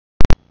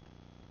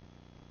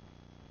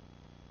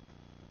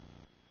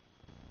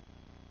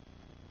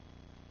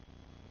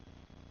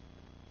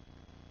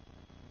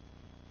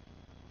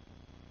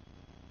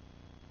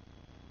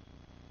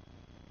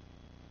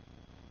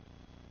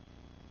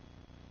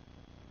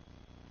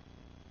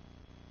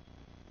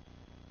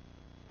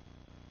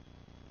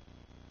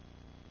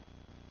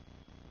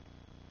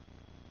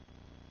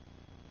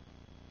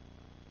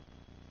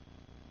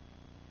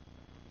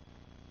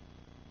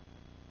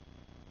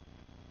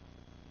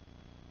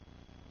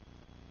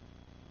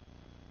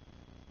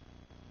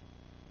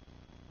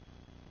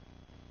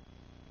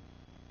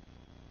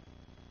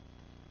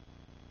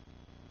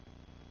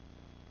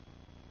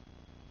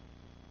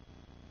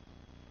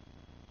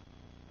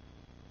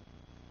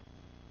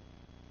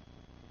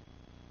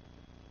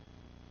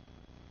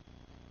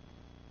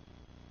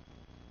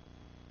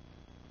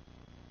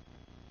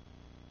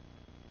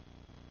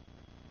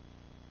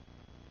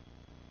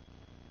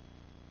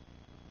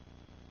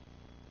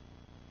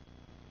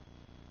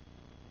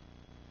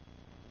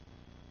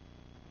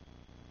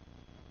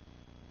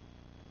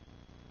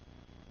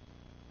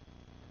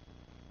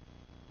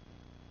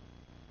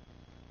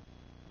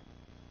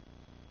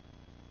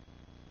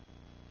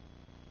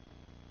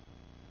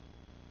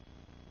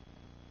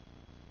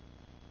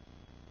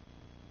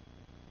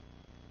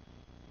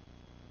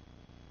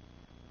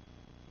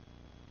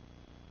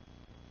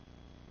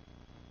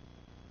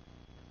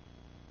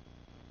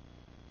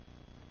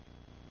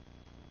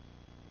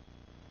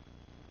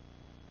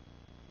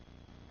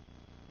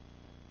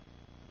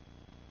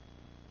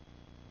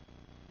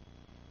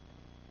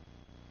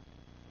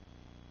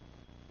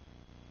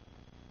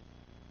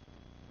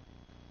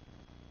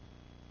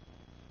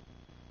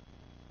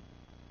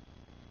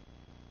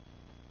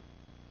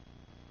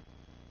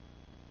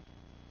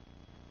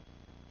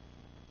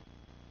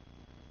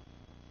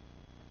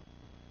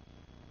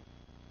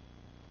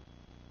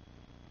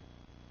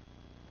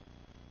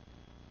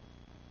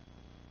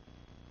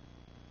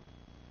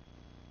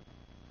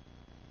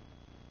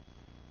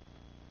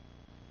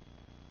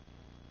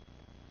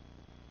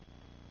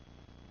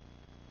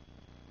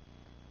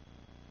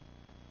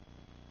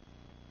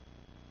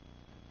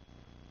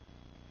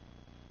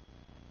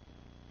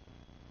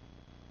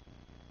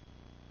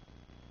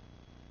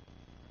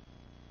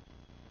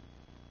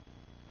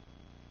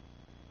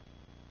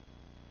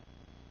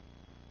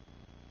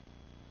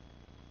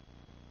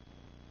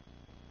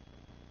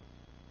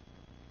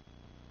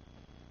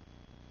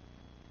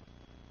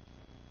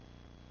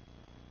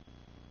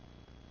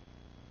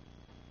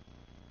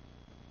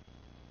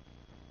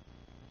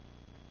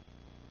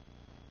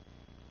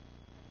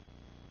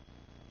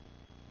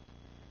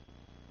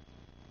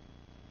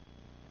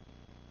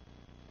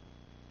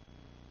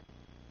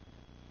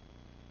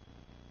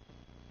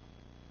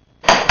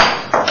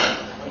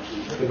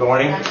Good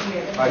morning.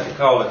 I'd like to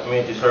call the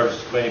Community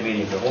Services Committee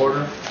meeting to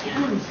order.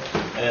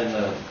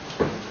 And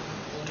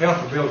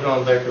Councilor Bill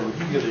John Baker, would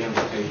you give the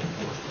invocation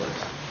for us,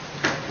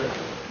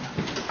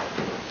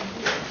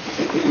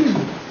 please?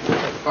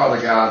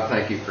 Father God,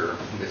 thank you for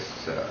this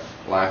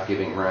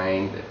life-giving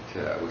rain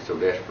that we so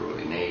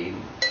desperately need.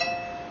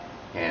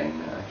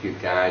 And if you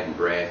guide and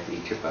direct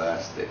each of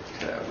us that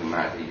we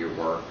might do your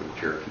work for the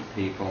Cherokee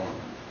people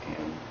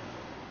and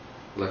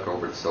look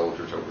over the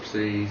soldiers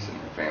overseas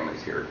and their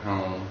families here at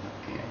home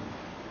and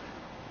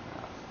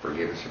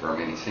forgive us of our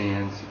many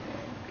sins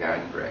and guide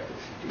and direct us.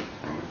 In Jesus'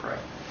 name we pray.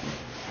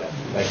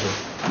 Thank you.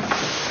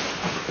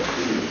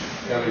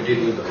 Now, would you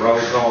do the roll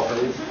call,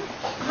 please?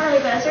 Harley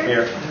Buzzard.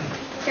 Here.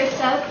 Chris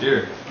Tubb.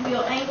 Here.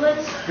 Bill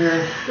England.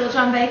 Here. Bill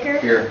John Baker.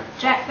 Here.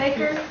 Jack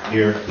Baker.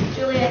 Here.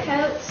 Julia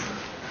Coates.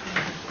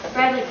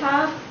 Bradley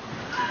Cobb.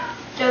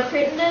 Joe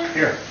Crittenden.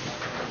 Here.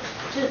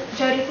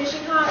 Jody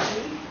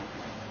Fishinghawk.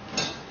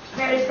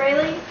 Meredith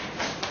Fraley.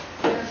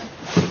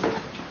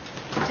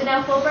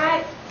 Janelle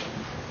Fulbright.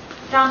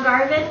 Don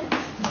Garvin.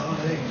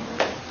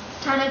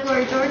 Tana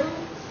Glory Jordan.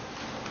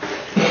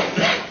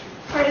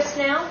 Curtis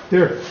Snell.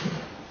 Here.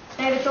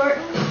 David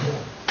Thornton.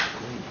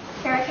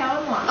 Kara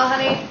Callan Moore. Oh,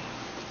 honey.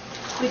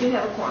 We do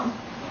have a quorum.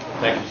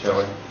 Thank you,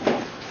 Shelley.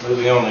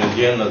 Moving on to the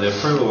agenda, the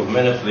approval of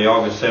minutes of the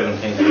August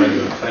 17th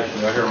regular session.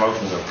 Do I hear a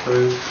motion to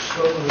approve?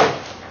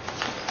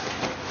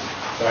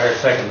 Do I hear a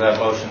second to that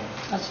motion?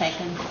 I'll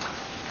second.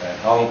 Okay.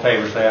 All in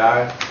favor say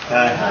aye.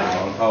 Aye.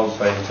 All opposed,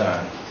 same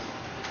sign.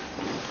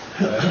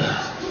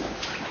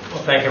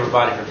 Well, thank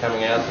everybody for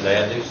coming out today.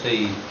 I do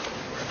see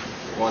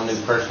one new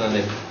person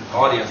in the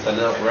audience that I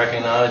don't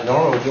recognize.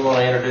 Norma, would you want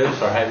to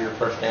introduce or have your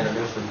person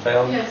introduce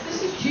themselves? Yes,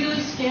 this is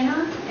Julie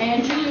Skinner,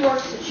 and Julie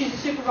she's a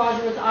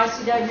supervisor with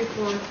ICW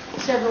for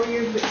several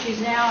years, but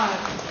she's now a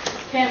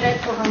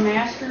candidate for her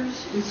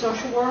master's in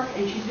social work,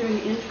 and she's doing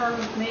an intern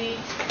with me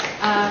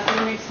for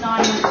the next 9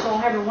 months, so I'll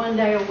have her 1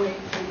 day a week.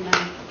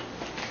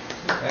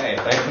 Okay,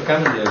 thanks for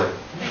coming, Julie.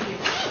 Thank you.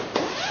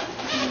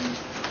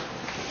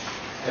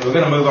 And we're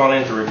going to move on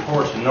into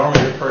reports. And Norma,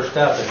 you're first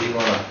up if you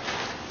want to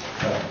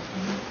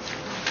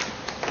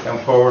come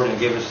forward and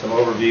give us some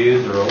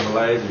overviews or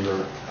overlays of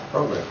your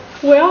program.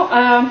 Well,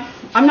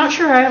 I'm not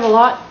sure I have a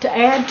lot to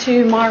add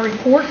to my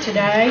report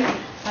today.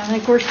 I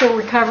think we're still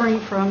recovering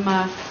from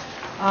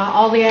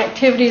all the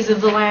activities of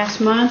the last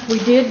month. We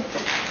did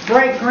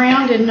break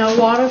ground in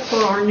Nowata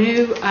for our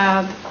new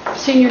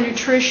senior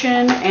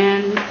nutrition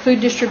and food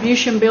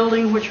distribution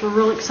building, which we're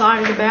real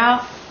excited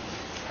about.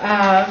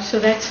 So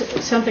that's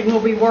something we'll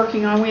be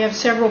working on. We have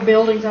several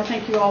buildings I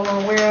think you all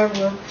are aware of.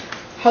 We're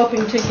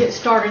hoping to get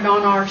started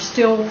on our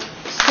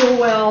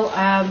Stillwell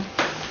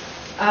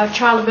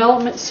Child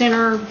Development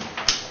Center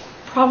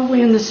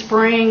probably in the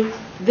spring,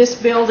 this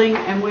building,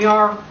 and we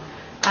are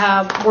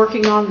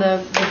working on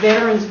the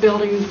Veterans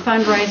Building,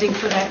 fundraising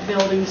for that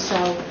building. So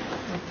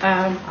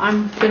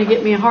I'm going to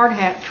get me a hard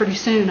hat pretty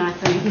soon, I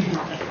think.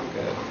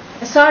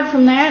 Aside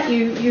from that,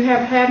 you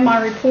have had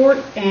my report,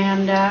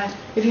 and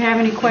if you have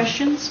any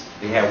questions.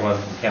 We have one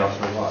from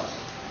Councilor Watts.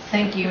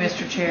 Thank you,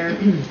 Mr. Chair.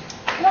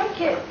 Can I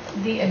get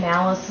the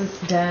analysis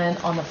done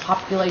on the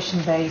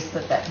population base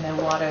that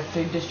Nowata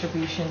food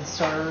distribution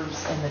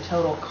serves and the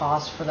total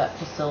cost for that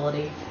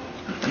facility?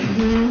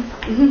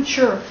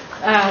 Sure.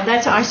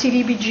 That's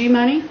ICDBG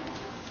money.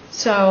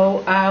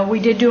 So we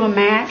did do a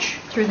match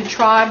through the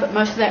tribe, but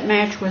most of that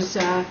match was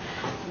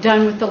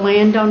done with the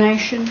land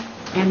donation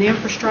and the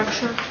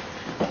infrastructure.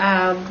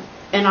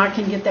 And I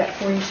can get that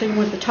for you. So you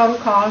want the total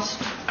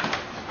cost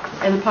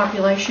and the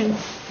population?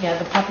 Yeah,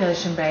 the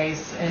population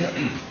base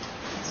and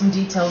some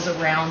details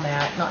around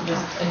that, not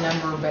just a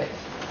number, but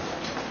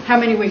how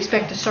many we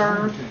expect to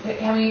serve?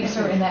 How many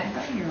serve in that?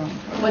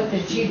 What the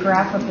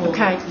geographical?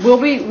 Okay,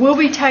 we'll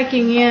be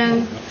taking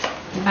in.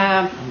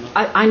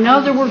 I know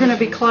that we're going to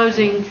be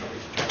closing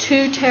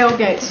 2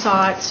 tailgate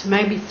sites,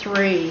 maybe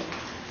 3.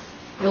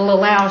 It'll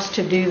allow us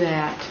to do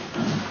that,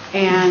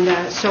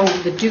 and so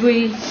the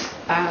Dewey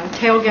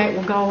tailgate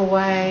will go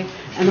away,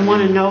 and the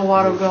one in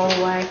Nowata will go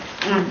away,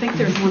 and I think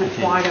there's one at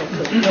White Oak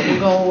that will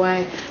go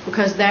away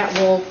because that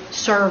will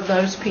serve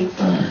those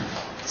people.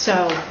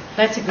 So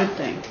that's a good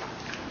thing,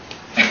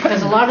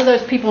 because a lot of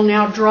those people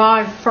now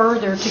drive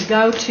further to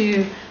go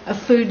to a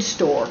food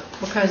store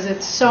because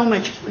it's so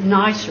much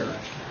nicer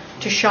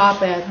to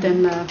shop at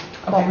than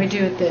what we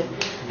do at the.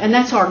 And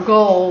that's our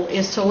goal,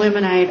 is to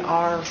eliminate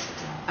our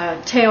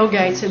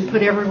tailgates and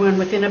put everyone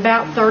within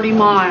about 30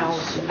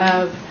 miles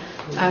of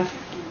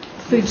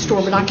food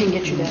store, but I can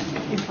get you that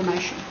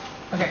information.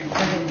 Okay,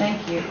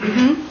 thank you.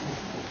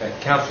 Okay,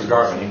 Councilor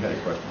Garvin, you got a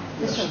question?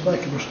 Yes, sir.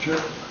 Thank you, Mr. Chair.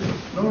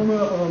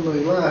 Norma, on the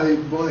Lie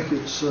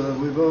blankets,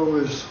 we've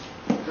always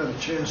had a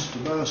chance to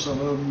buy some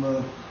of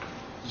them.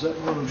 Is that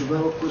going to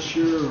develop this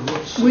year, or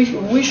what's?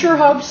 We sure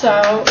hope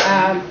so.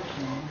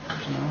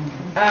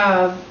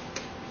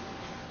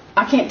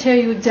 I can't tell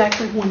you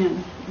exactly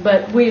when,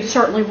 but we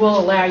certainly will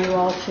allow you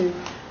all to,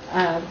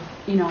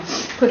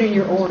 put in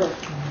your order.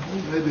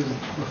 Maybe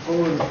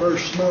before the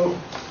first snow.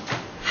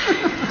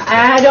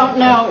 I don't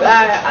know.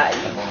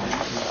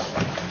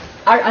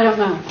 I don't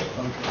know.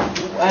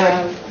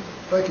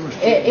 Thank you, Mr. Chairman.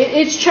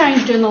 It's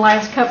changed in the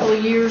last couple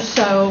of years,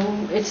 so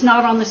it's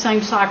not on the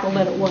same cycle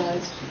that it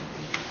was.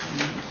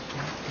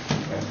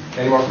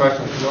 Any more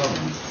questions for Norma?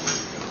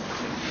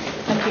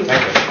 Thank you.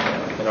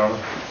 Thank you, Norma.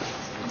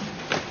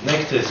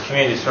 Next is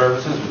community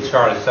services with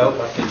Charlie Soap.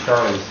 I see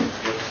Charlie's with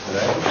us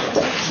today.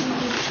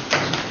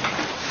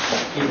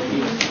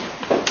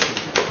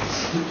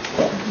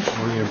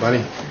 Morning,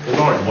 everybody. Good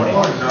morning. Morning.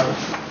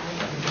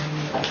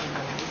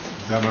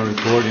 Got my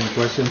report. Any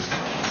questions?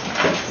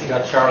 You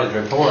got Charlie's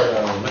report.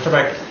 Mr.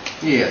 Baker.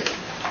 Yes.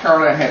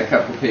 Charlie, I had a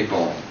couple of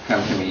people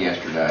come to me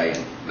yesterday,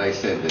 and they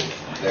said that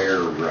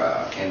they're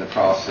in the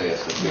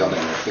process of building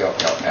their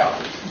self-help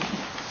houses.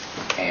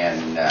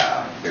 And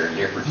they're in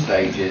different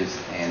stages,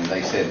 and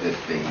they said that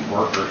the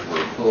workers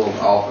were pulled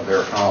off of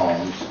their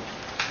homes,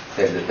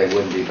 said that they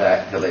wouldn't be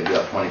back until they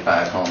built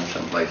 25 homes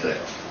someplace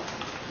else.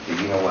 Do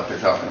you know what they're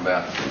talking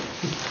about?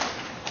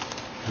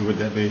 Who would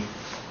that be?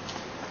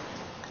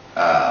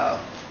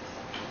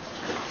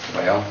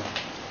 Well,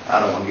 I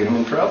don't want to get them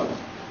in trouble.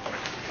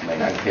 I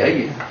mean, I can tell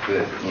you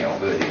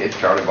who it is.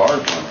 Charlie Barr's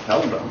one that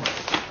told them.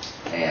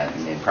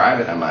 And in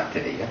private, I might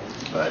tell you.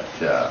 But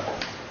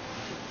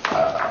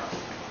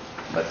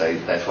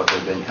that's what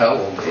they've been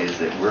told, is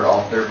that we're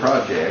off their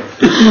project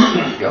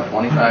until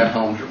 25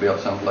 homes are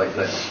built someplace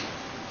else.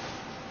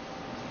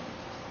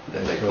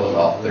 That they pulled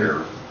off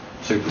their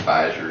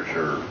supervisors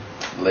or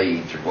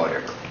leads or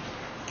whatever.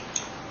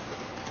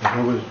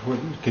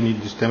 Can you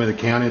just tell me the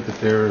county that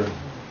they're...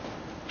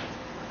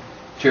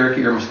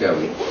 Cherokee or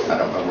Muskogee. I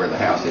don't know where the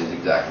house is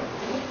exactly.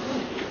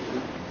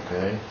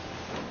 Okay.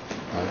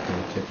 I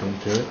can check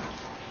into it.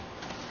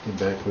 Get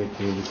back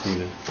with you this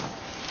evening.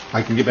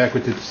 I can get back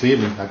with you this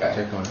evening. I can Okay.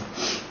 check on it.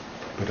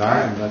 But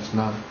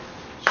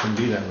shouldn't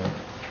be that way.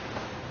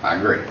 I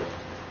agree.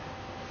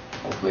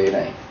 Hopefully it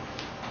ain't.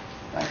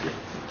 Thank you.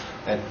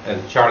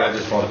 And Charlie, I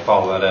just want to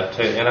follow that up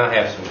too, and I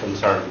have some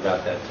concerns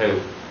about that too.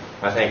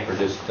 I think we're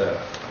just,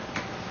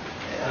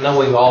 I know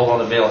we all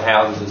want to build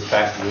houses as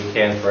fast as we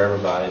can for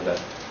everybody,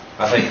 but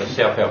I think the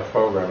self-help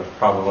program is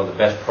probably one of the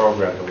best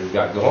programs that we've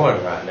got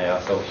going right now.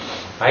 So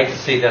I hate to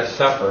see that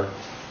suffer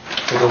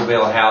to go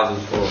build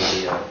houses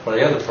for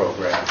the other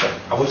programs. But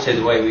I wish there's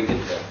a way we could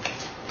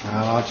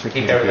I'll check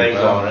keep into it. everything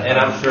going, and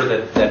I'm sure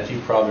that you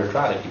probably are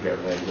trying to keep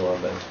everything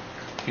going, but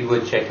if you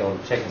would check on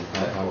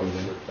that. I will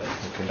do.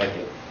 Okay. Thank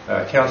you.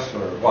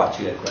 Councilor Watts,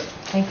 you had a question.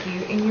 Thank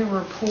you. In your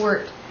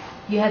report,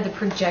 you had the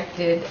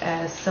projected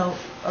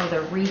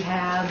the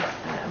rehab,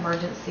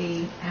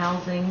 emergency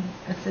housing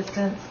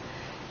assistance.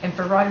 And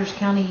for Rogers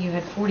County, you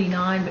had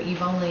 49, but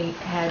you've only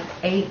had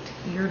 8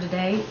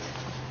 year-to-date.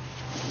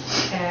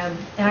 And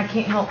I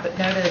can't help but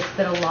notice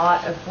that a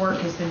lot of work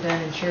has been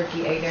done in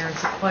Cherokee, Adair, and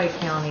Sequoia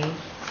County,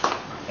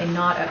 and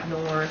not up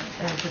north,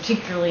 and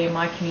particularly in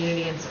my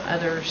community and some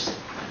others.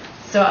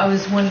 So I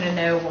was wanting to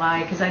know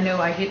why, because I know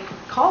I get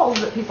calls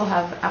that people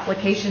have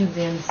applications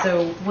in.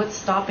 So what's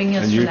stopping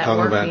us And from you're that talking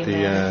work about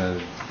being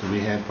done? the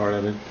rehab part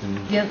of it?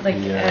 And Yeah, like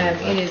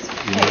it is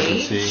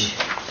emergency. page.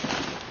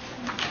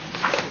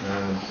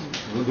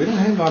 We don't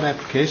have a lot of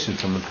applications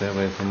from it that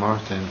way, from our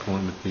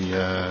standpoint, with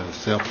the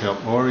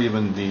self-help or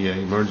even the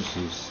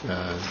emergencies.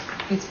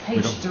 It's we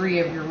page don't- 3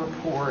 of your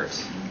report.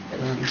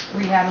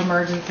 Rehab,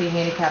 emergency,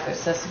 handicap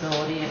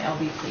accessibility, and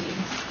LBC.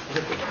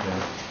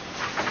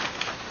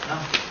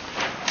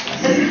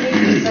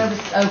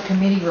 Service,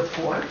 committee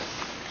report.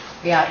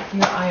 Yeah,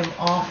 here I am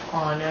off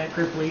on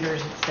group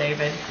leaders. It's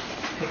David.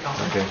 Pick on.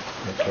 Okay.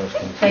 That's first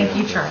one. Thank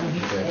you, Charlie.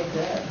 Okay.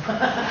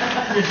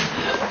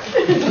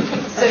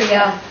 So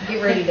yeah,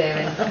 get ready,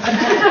 David.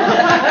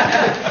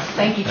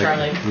 Thank you,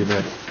 Charlie. You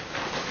bet.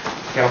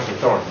 Councilor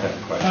Thornton has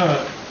a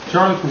question.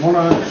 Charlie, from what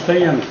I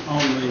understand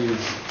on the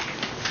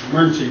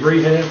emergency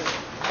rehab,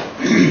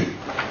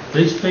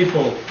 these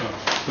people,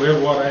 we have a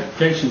lot of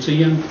applications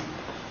in,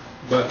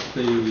 but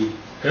the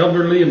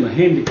elderly and the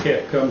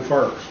handicapped come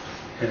first.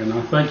 And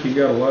I think you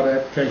got a lot of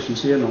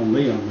applications in on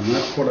them, and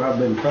that's what I've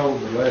been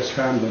told the last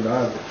time that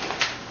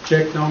I've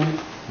checked on it.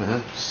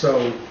 Uh-huh.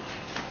 So,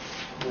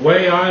 the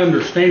way I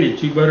understand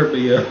it, you better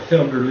be a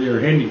elderly or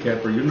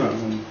handicapped, or you're not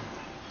going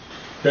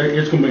to,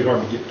 it's going to be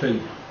hard to get to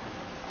you.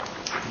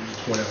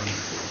 That's the way I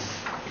understand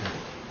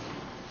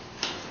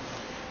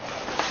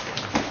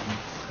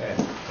it. Okay.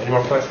 Any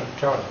more questions for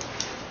Charlie?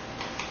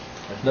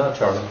 If not,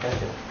 Charlie,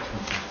 thank you.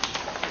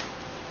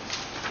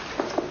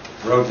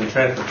 Roads and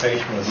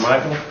Transportation with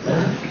Michael.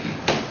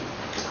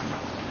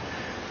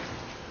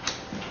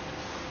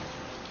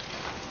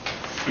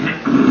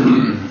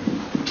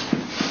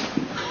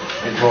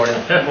 Good morning.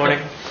 Good morning.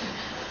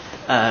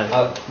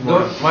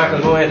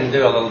 Michael, go ahead and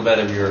do a little bit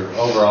of your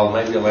overall,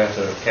 maybe you'll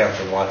answer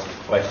Councilor Watts'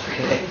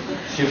 question.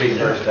 She'll be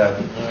first up.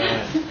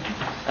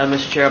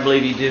 Mr. Chair, I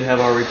believe you do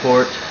have our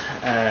report,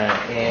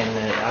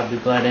 and I'd be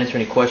glad to answer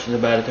any questions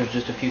about it. There's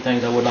just a few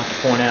things I would like to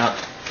point out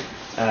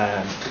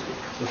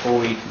before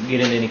we get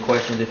into any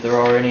questions, if there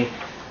are any.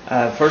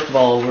 First of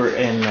all, we're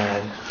in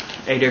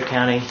Adair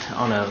County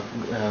on a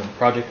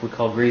project we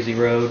call Greasy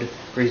Road.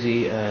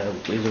 Greasy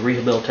is a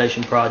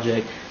rehabilitation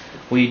project.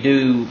 We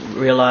do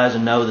realize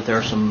and know that there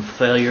are some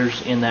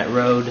failures in that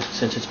road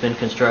since it's been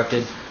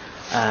constructed.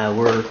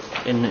 We're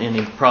in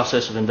the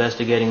process of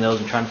investigating those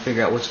and trying to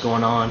figure out what's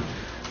going on.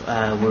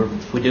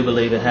 We do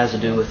believe it has to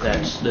do with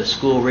the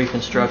school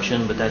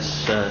reconstruction, but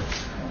that's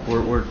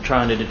we're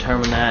trying to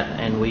determine that,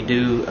 and we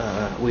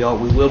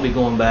will be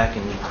going back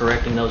and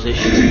correcting those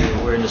issues.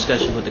 We're in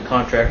discussion with the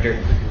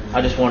contractor.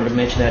 I just wanted to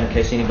mention that in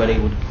case anybody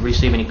would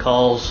receive any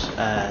calls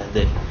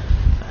that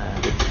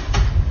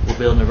we're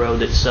building a road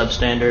that's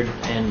substandard,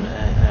 and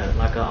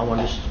I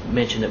want to just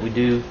mention that we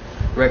do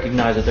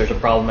recognize that there's a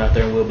problem out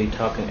there, and we'll be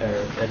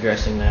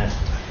addressing that.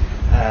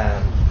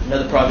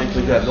 Another project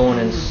we've got going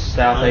in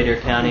South Adair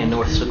County and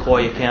North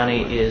Sequoia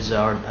County is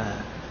our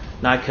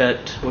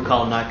Nycut. We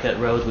call them Nycut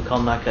roads. We call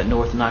them Nycut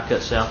North and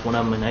Nycut South. One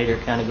of them in Adair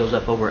County goes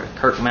up over at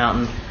Kirk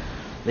Mountain.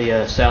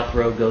 The south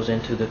road goes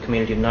into the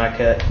community of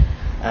Nycut.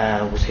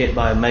 Was hit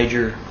by a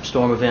major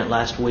storm event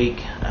last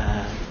week.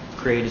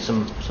 Created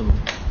some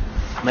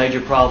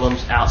major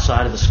problems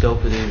outside of the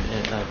scope of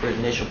the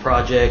initial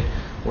project.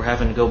 We're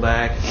having to go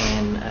back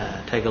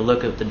and take a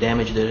look at the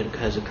damage that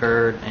has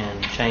occurred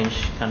and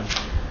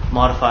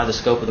modify the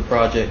scope of the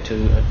project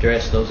to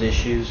address those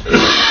issues.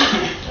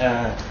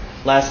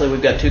 Lastly,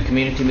 we've got 2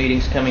 community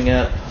meetings coming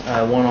up.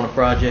 One on a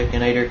project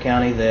in Adair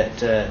County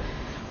that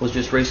was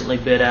just recently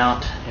bid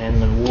out,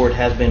 and an award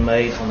has been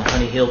made on the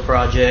Honey Hill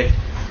project.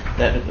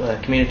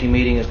 That community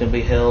meeting is going to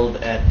be held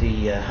at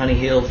the Honey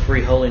Hill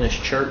Free Holiness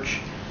Church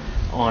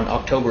on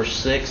October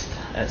 6th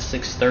at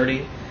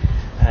 6:30.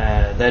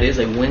 That is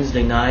a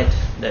Wednesday night.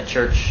 That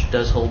church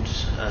does hold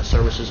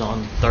services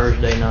on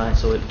Thursday night,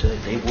 so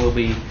it will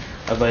be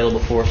available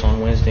for us on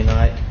Wednesday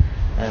night.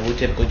 We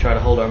typically try to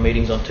hold our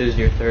meetings on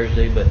Tuesday or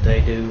Thursday, but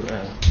they do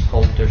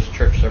hold their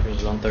church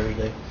services on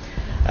Thursday.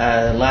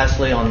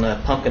 Lastly, on the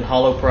Pumpkin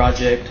Hollow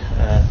project,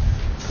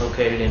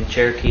 located in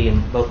Cherokee,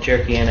 in both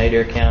Cherokee and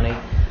Adair County,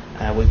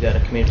 we've got a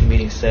community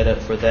meeting set up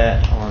for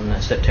that on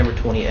September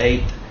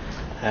 28th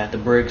at the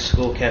Briggs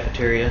School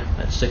Cafeteria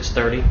at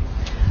 6:30.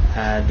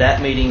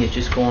 That meeting is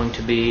just going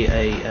to be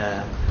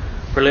a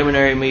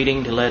preliminary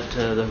meeting to let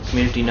the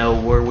community know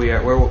where we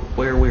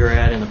are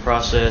at in the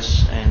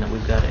process, and that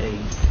we've got a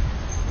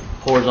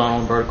horizontal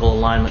and vertical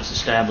alignments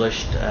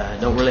established.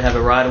 Don't really have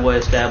a right-of-way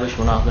established.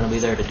 We're not going to be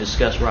there to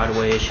discuss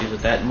right-of-way issues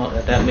at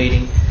that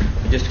meeting,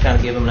 but just to kind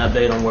of give them an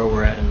update on where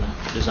we're at in the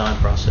design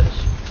process.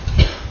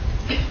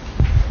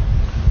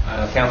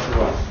 Councilor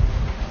Ross.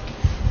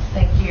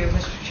 Thank you,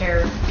 Mr.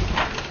 Chair.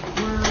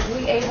 Were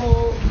we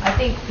able, I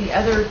think the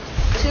other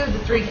 2 of the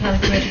 3 county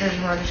commissioners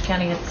in Rogers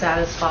County had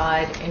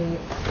satisfied in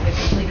the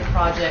completed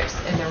projects,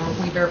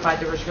 and we verified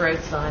there was road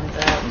signs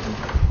up.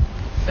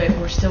 But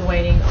we're still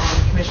waiting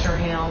on Commissioner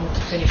Helm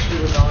to finish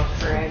Wheeler Dog,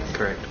 correct?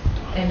 Correct.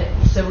 And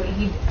so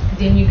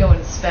then you go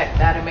inspect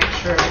that and make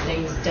sure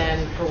everything's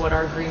done for what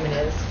our agreement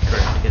is?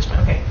 Correct. Yes,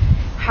 ma'am. Okay.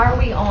 How are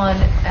we on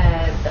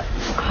the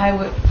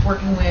highway,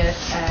 working with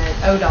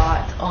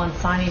ODOT on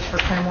signage for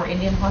Claremore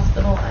Indian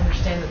Hospital? I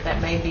understand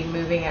that may be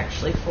moving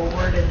actually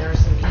forward, and there's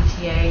some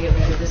ETA of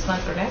either this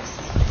month or next?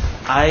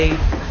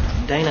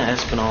 Dana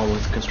Espinal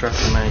with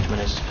Construction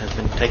Management has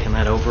been taking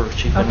that over.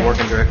 She's been Okay.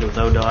 working directly with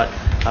ODOT.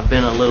 I've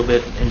been a little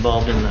bit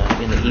involved in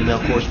the email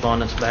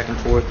correspondence back and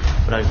forth,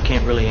 but I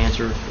can't really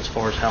answer as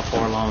far as how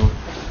far along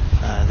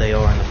they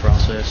are in the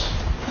process.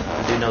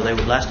 I do know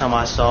last time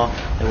I saw,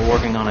 they were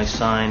working on a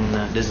sign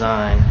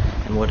design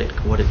and what it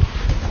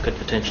could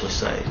potentially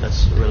say.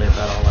 That's really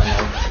about all I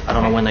know. I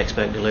don't know when they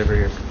expect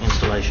delivery or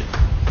installation.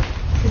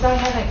 Because I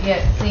haven't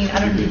yet seen,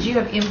 did you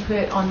have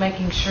input on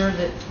making sure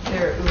that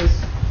there was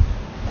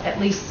at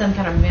least some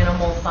kind of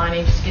minimal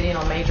signage to get in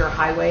on major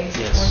highways?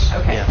 Yes.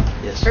 Okay.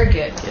 Yeah. Yes. Very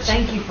good. Yes.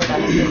 Thank you for that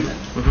assistance.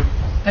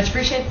 Mm-hmm. Much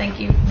appreciated. Thank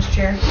you, Mr.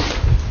 Chair.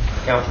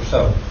 Councilor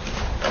Sullivan.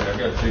 I've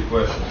got 2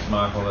 questions,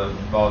 Michael, that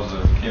involves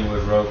the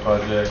Kenwood Road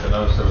project. I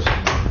noticed there was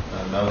some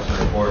notes and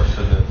reports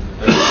said that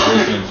there was a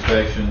recent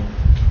inspection,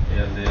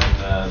 and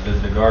then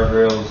did the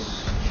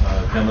guardrails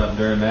come up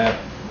during that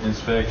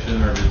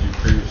inspection, or did you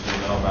previously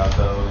know about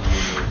those?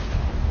 Or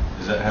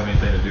does that have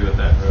anything to do with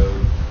that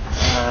road?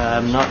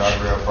 I'm not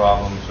guardrail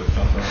problems or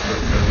something to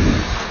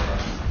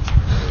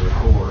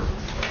record.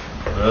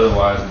 But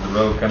otherwise, did the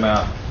road come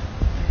out?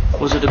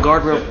 Was it the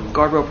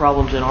guardrail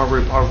problems in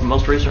our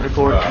most recent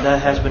report? Right.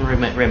 That has been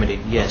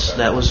remedied. Yes,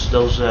 that was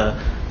those.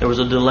 There was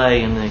a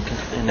delay in the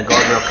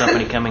guardrail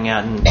company coming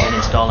out and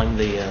installing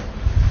the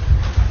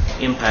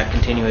impact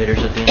continuators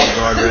at the end of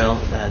the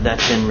guardrail.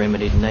 That's been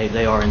remedied, and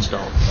they are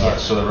installed.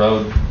 Yes. So the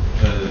road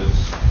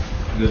is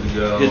good to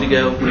go. Good to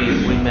go.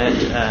 We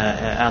met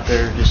out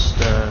there just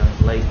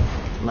late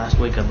last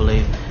week, I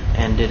believe,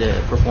 and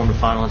performed a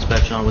final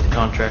inspection on it with the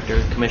contractor.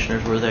 The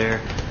commissioners were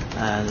there.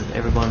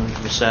 Everyone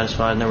was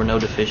satisfied, and there were no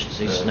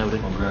deficiencies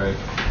noted. Well, great.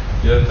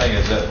 The other thing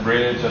is that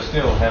bridge. I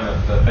still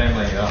haven't. The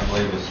family, I don't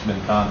believe, has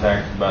been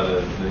contacted by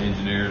the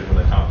engineers when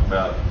they talked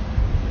about,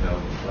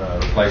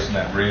 replacing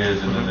that bridge,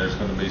 and then there's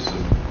going to be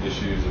some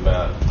issues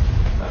about.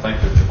 I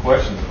think that the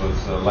question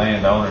was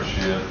land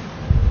ownership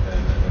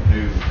and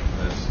who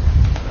is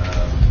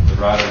the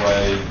right of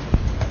way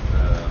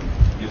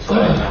gets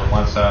taken on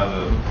one side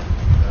of the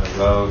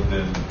road,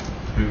 then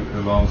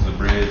who owns the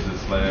bridge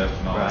that's left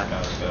and all that Right.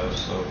 kind of stuff,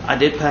 so. I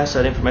did pass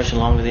that information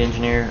along to the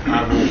engineer.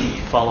 I will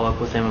follow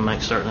up with him and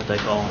make certain that they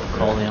call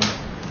them.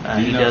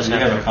 Do He you does have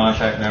have a that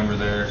contact number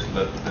there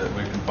so that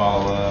we can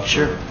follow up?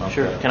 Sure, or-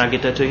 sure. okay. Can I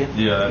get that to you?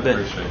 Yeah, I You bet.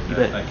 appreciate You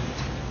that, bet.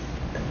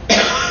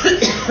 thank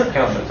you.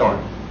 Councilman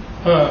Thornton.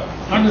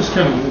 I just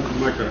kind of want to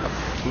make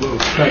a little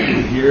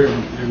statement here,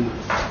 and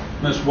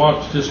Ms.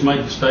 Watts just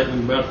made the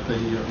statement about the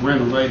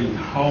renovating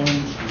homes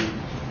and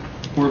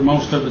where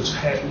most of it's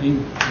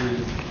happening.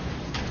 And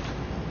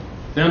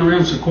down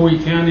around Sequoia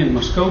County and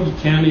Muskogee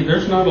County,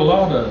 there's not a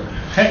lot of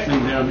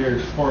happening down there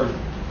as far as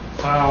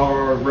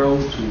IR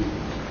roads, and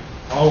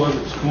all of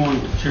it's going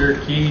to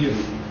Cherokee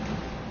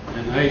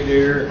and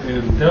Adair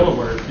and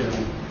Delaware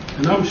County.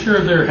 And I'm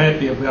sure they're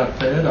happy about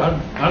that.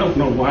 I don't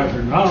know why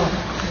they're not,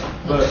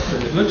 but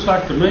it looks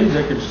like to me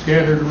they could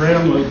scatter it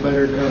around a little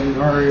better down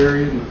in our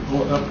area and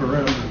up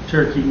around the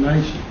Cherokee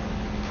Nation.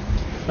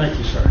 Thank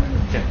you, sir.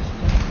 Okay.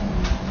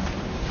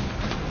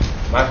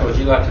 Michael, would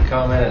you like to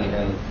comment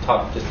and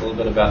talk just a little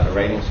bit about the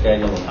rating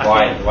schedule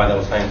and why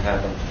those things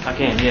happen? I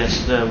can,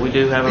 yes. We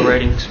do have a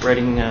rating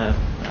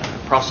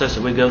process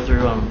that we go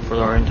through for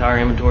our entire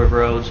inventory of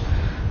roads.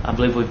 I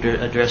believe we've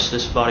addressed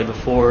this body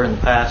before in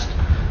the past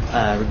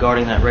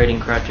regarding that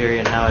rating criteria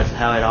and how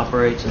it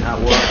operates and how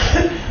it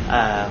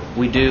works.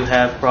 We do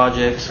have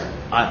projects,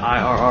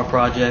 IRR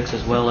projects,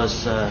 as well as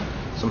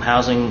some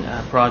housing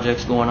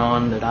projects going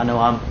on that I know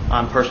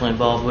I'm personally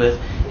involved with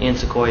in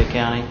Sequoia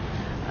County.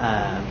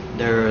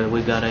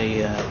 We've got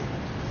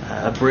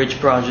a bridge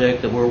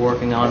project that we're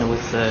working on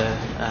with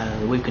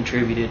we've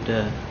contributed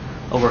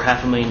over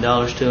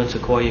 $500,000 to in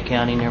Sequoia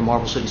County near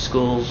Marble City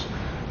Schools.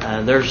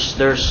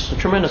 There's a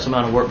tremendous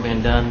amount of work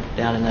being done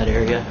down in that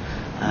area.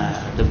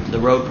 The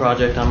road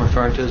project I'm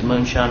referring to is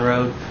Moonshine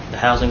Road. The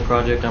housing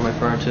project I'm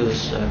referring to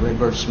is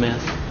Redbird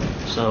Smith.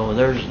 So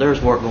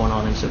there's work going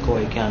on in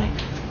Sequoia County.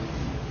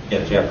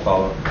 Yes, you have to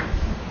follow.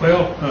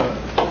 Well,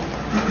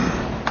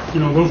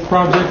 those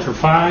projects are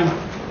fine,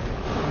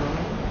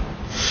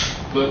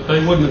 but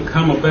they wouldn't have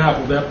come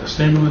about without the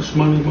stimulus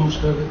money,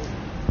 most of it.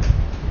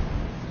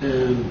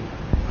 And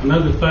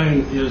another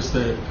thing is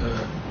that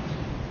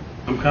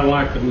I'm kind of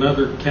like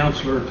another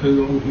counselor or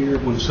two on here.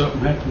 When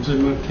something happens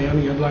in my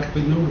county, I'd like to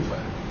be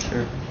notified.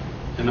 Sure.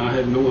 And I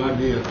have no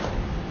idea,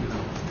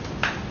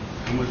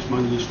 how much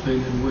money you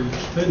spend and where you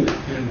spend it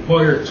and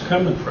where it's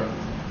coming from.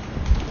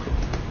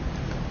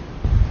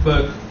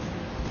 But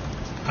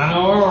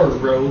our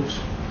roads,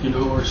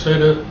 are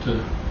set up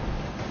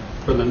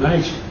for the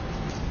nation.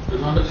 They're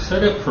not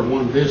set up for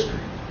one district.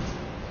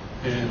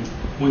 And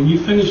when you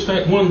finish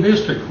that one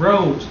district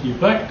roads, you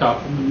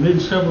blacktop them, and then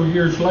several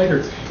years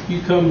later,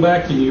 you come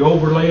back and you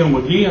overlay them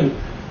again.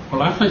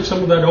 Well, I think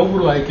some of that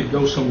overlay could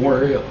go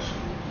somewhere else.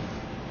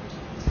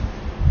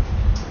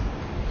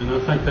 And I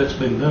think that's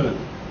been done.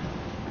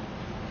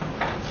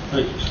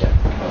 Thank you, sir.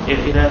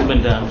 It has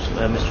been done,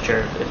 Mr.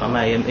 Chair, if I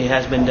may. It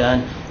has been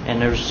done,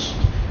 and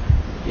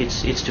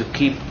it's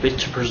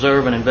to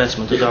preserve an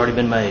investment that's already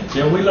been made.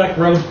 Yeah, we like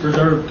roads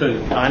preserved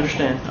too. I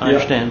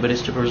understand, but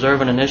it's to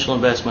preserve an initial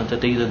investment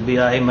that either the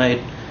BIA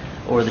made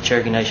or the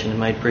Cherokee Nation had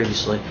made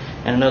previously.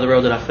 And another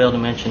road that I failed to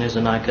mention is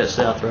the Nine Cut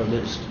South Road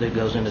that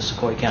goes into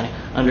Sequoia County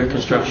under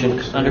construction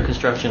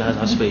as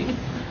I speak.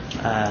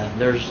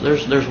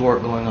 There's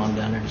work going on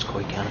down there in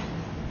Sequoia County.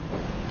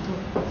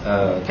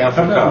 How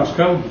Councilman about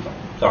Cobb.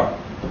 Muskogee? Sorry.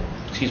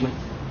 Excuse me.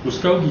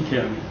 Muskogee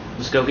County.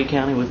 Muskogee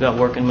County, we've got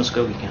work in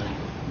Muskogee County.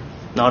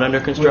 Not under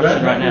Well,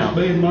 construction right that now. must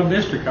be in my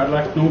district. I'd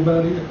like to know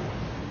about it.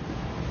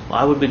 Well,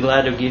 I would be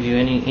glad to give you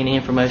any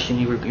information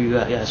you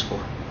ask for.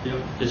 Yeah.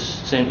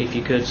 Just if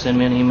you could send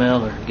me an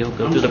email or go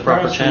I'm through the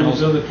proper surprised some of channels.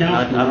 these other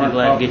councilmen I'd be aren't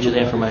glad to get you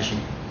talking the about it. information.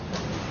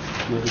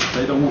 But if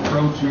they don't want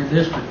roads in their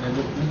district, they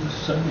don't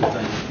just say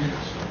anything, I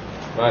guess.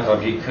 Michael,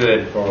 if you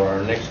could, for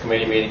our next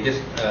committee meeting,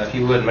 just if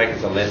you would, make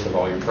us a list of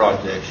all your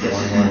projects, your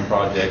ongoing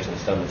projects and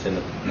stuff that's in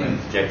the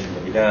projection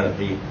to be done. It'd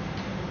be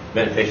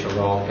beneficial to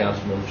all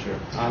council members, sure.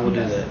 I will do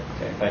that.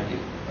 Okay, thank you.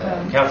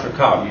 Councilor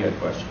Cobb, you had a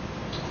question.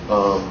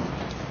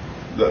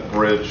 That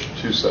bridge,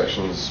 2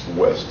 sections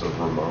west of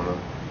Ramona,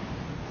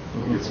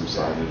 get some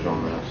signage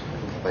on that.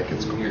 I think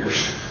it's complete.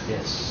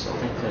 Yes, I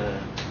think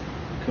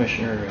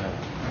Commissioner,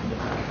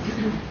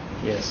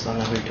 yes, I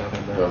know who you're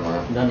talking about.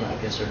 Dunlap.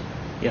 Dunlap, yes, sir.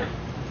 Yeah.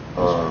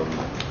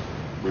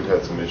 We've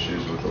had some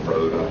issues with the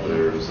road up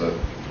there.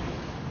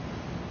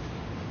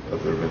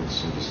 Have there been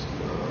some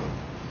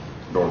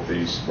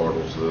northeast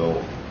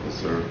Bartlesville?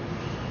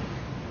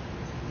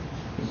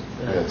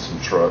 We had some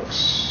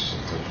trucks.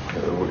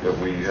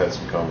 Have we had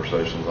some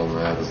conversations on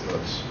that?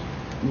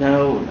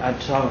 No, I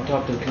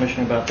talked to the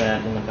commissioner about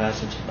that in the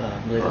past. I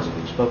believe I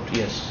spoke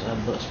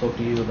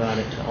to you about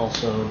it.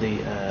 Also,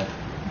 I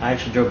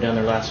actually drove down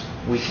there last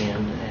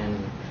weekend, and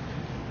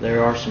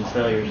there are some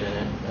failures in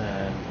it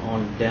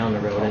on down the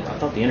road. I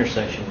thought the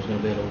intersection was going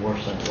to be a little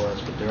worse than it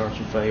was, but there are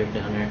some failures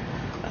down there.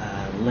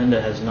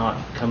 Linda has not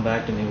come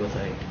back to me with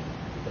the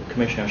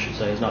commissioner, I should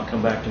say, has not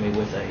come back to me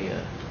with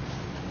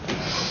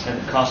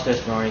a cost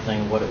estimate or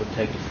anything, what it would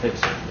take to fix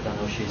it, but I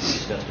know she's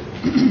discussed it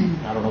with me.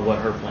 I don't know what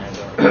her plans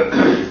are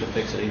to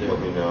fix it either.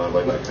 Let me know. I'd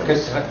like to kind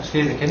of...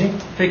 Excuse me, can you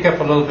pick up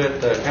a little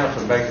bit?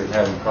 Councilman Baker's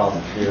having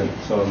problems here, and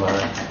so am I.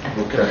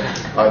 Okay.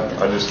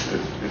 I just,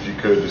 if you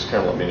could, just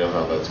kind of let me know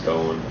how that's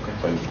going.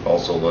 And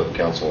also let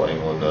Council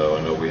England know.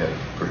 I know we had a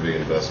pretty big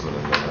investment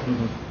in that.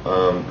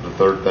 Mm-hmm. The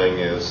third thing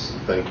is,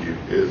 thank you,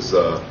 is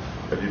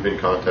have you been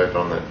contacted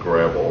on that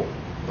gravel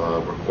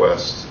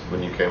request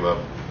when you came up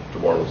to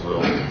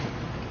Bartlesville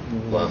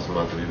last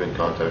month? Have you been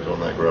contacted on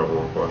that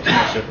gravel request?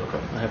 Yes, sir. Okay.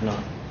 I have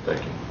not.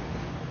 Thank you.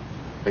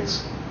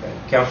 Thanks.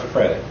 Councilor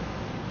Freddy.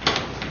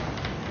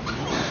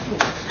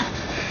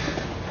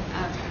 I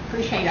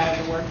appreciate all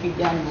the work you've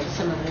done with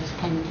some of those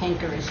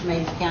cantankerous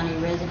Mays County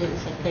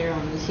residents up there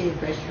on the City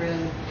Crest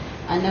Road.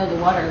 I know the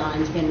water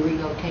line's been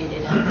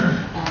relocated.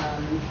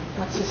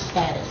 What's the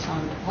status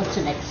on, what's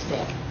the next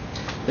step?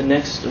 The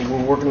next,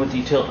 we're working with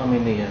the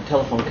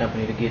telephone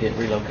company to get it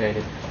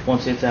relocated.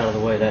 Once it's out of the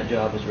way, that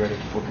job is ready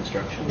for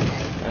construction.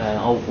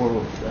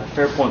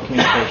 Fairpoint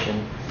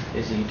Communication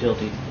is the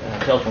utility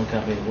telephone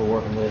company that we're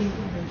working with,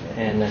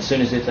 and as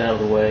soon as it's out of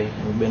the way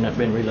and we've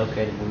been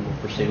relocated, we will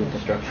proceed with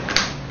construction.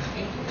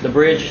 The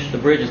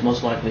bridge is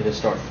most likely to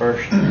start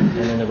first, and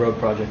then the road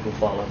project will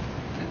follow.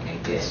 Okay,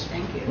 good.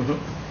 Thank you. Mm-hmm.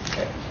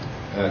 Okay.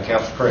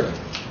 Councilor Creighton.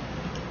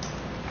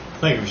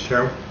 Thank you, Mr.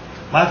 Chairman.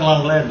 Michael,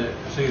 I'm glad to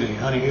see the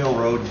Honey Hill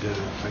Road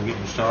been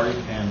getting started,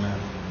 and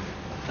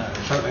I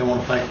certainly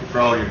want to thank you for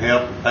all your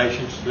help and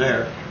patience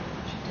there.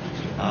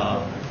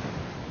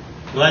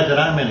 Glad that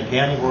I'm in a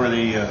county where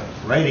the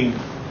rating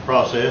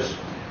process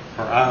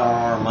for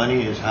IRR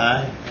money is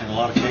high in a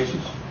lot of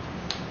cases,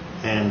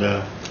 and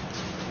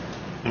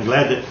I'm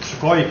glad that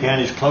Sequoia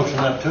County is close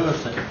enough to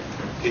us that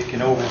it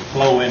can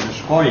overflow into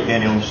Sequoia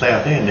County on the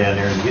south end down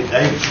there and get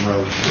Davidson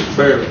Road.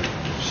 Barely.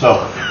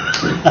 So,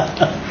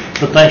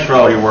 but thanks for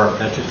all your work.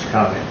 That's just a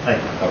comment.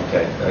 Thank you.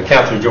 Okay.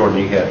 Councilor Jordan,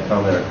 you had a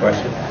comment or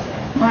question?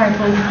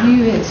 Michael,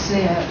 you had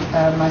sent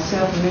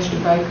myself and Mr.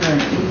 Baker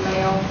an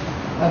email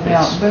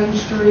about Boone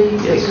Street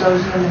that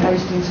goes into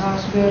Hastings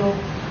Hospital,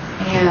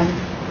 and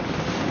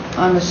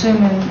I'm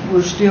assuming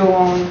we're still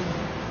on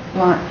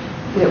line,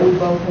 that we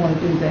both want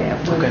to do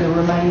that with the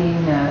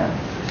remaining,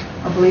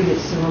 I believe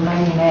it's the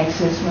remaining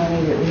access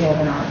money that we have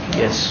in our account.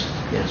 Yes,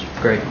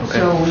 great, okay.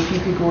 So if you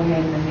could go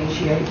ahead and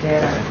initiate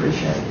that, I'd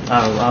appreciate it.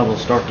 I will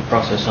start the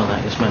process on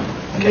that, yes ma'am.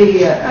 Okay.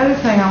 The other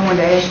thing I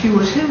wanted to ask you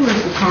was, who was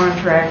the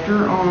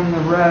contractor on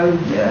the road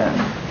at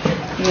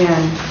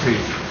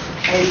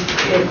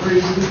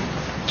Breezy?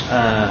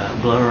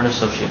 Blower and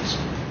Associates.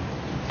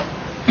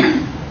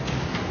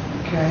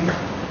 Okay.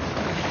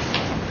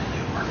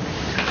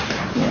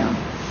 Yeah.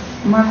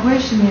 My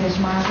question is,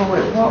 Michael,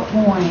 at what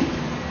point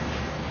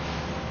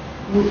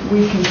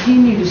we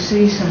continue to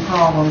see some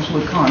problems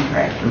with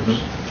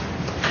contractors,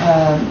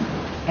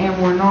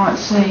 and we're not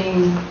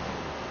seeing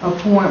a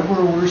point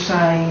where we're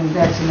saying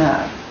that's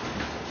enough?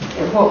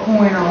 At what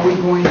point are we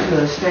going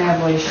to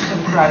establish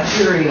some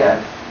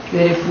criteria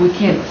that if we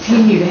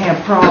continue to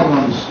have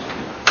problems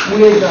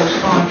with those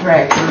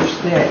contractors,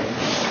 that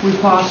we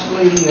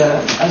possibly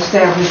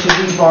establish a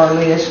D-bar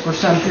list for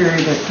some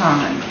period of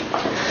time?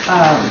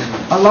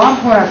 A lot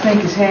of what I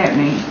think is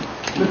happening,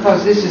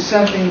 because this is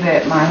something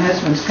that my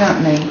husband's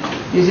company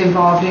is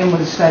involved in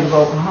with the state of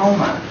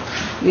Oklahoma,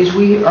 is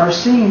we are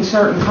seeing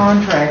certain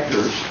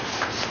contractors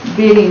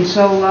bidding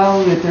so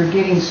low that they're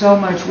getting so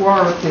much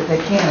work that they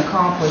can't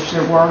accomplish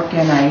their work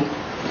in a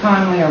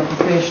timely or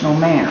professional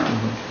manner.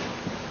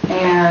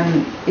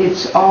 And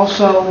it's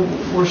also,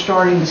 we're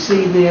starting to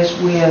see this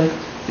with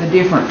the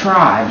different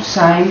tribes,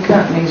 same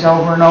companies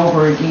over and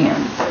over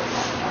again.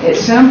 At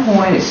some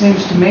point, it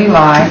seems to me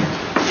like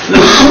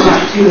we'd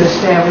like to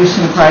establish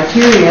some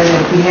criteria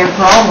that if we have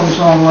problems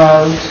on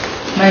roads,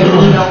 maybe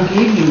we don't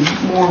give you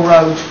more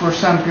roads for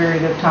some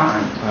period of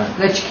time. Right.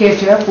 Let you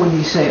catch up when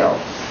you sell.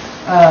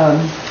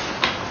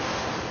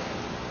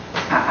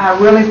 I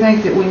really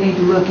think that we need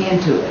to look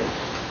into it.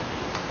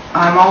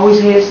 I'm always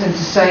hesitant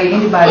to say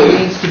anybody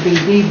needs to be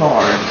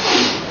debarred,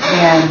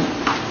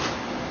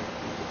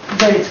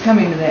 but it's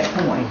coming to that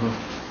point,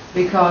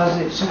 because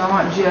it's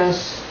not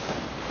just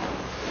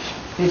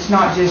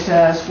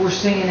us. We're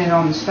seeing it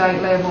on the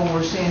state level.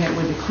 We're seeing it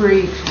with the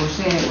creeks. We're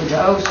seeing it with the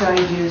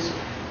Osages.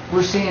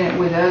 We're seeing it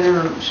with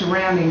other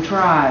surrounding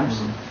tribes,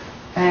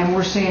 and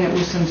we're seeing it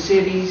with some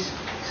cities,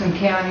 some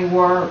county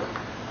work.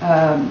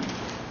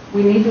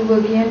 We need to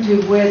look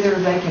into whether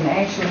they can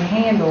actually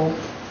handle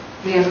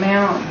the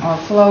amount or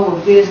flow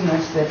of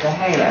business that they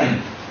have.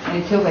 And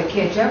until they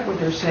catch up with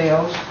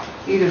themselves,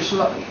 either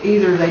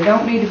they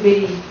don't need to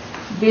be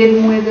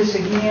bidding with us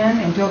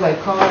again until they've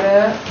caught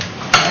up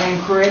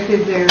and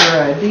corrected their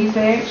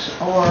defects,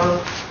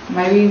 or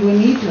maybe we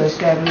need to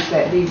establish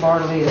that D-bar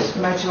list,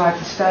 much like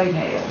the state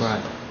has.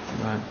 Right.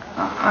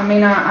 I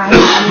mean, I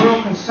have some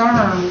real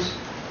concerns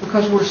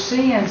because we're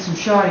seeing some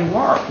shoddy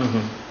work,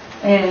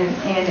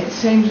 and it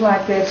seems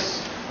like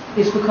it's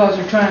because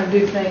they're trying to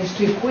do things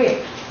too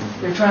quick.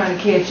 They're trying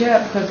to catch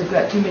up because they've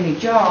got too many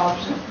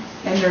jobs,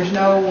 and there's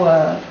no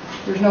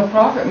there's no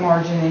profit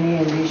margin in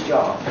any of these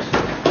jobs.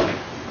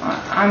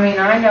 I mean,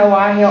 I know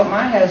I helped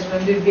my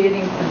husband do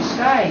bidding for the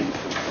state,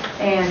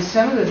 and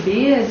some of the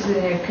bids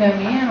that have come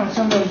in on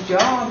some of those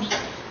jobs,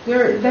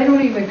 they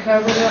don't even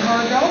cover their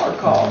hard dollar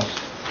cost.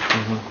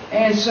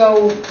 And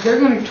so they're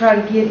going to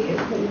try to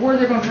where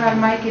they're going to try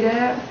to make it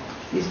up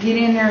is get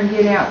in there and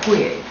get out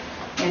quick.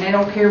 And they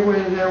don't care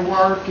whether their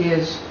work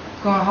is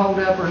going to hold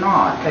up or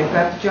not. They've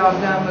got the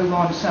job done, move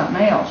on to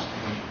something else.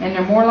 And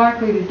they're more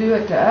likely to do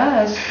it to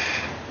us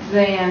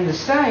than the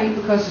state,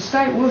 because the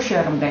state will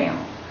shut them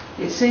down.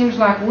 It seems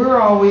like we're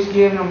always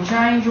giving them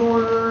change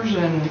orders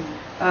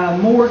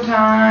and more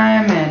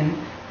time and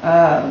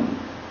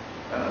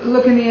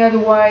looking the other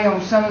way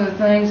on some of the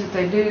things that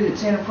they do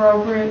that's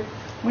inappropriate.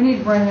 We need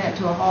to bring that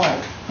to a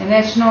halt. And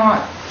that's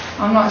not,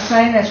 I'm not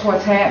saying that's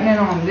what's happening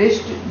on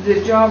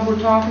the job we're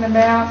talking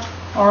about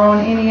or on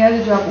any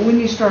other job, but we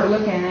need to start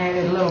looking at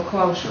it a little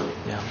closer.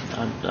 Yeah,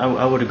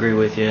 I would agree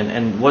with you.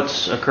 And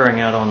what's occurring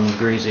out on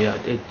Greasy,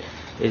 it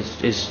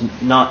is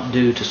not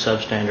due to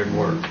substandard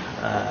work.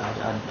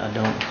 I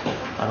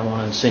don't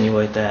want to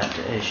insinuate that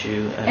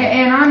issue.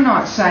 And I'm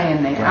not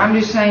saying that. Right. I'm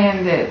just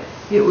saying that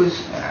it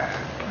was.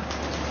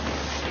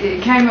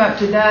 It came up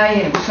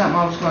today, and it was something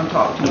I was going to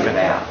talk to you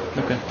about.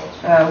 Okay.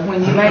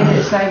 When you made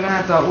that statement,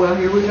 I thought, well,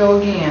 here we go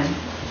again.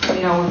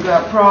 You know, we've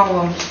got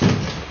problems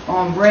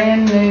on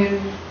brand new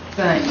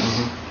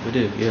things. We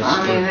do, yes.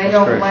 I mean, they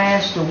don't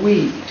last a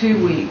week,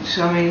 2 weeks.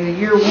 I mean, the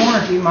year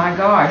warranty, my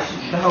gosh,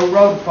 the whole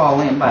road will fall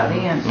in by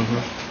then.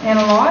 And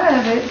a lot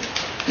of it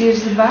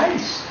is the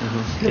base.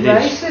 The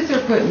base that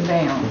they're putting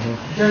down.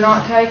 They're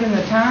not taking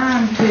the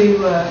time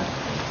to,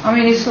 I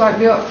mean, it's like,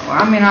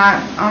 I mean,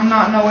 I'm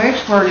not no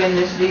expert in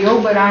this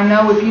deal, but I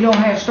know if you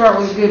don't start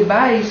with a good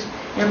base,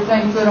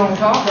 everything put on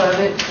top of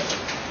it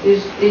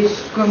is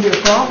going to be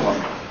a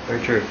problem.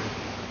 Very true.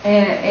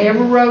 And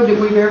every road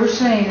that we've ever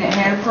seen that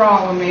had a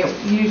problem, it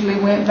usually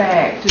went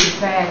back to the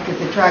fact that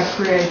they tried to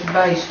create the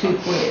base too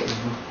quick.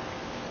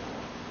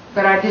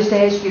 But I just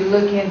ask you to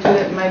look into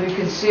it and maybe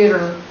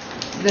consider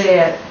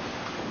that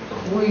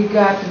we've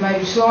got to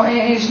maybe slow.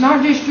 And it's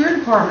not just your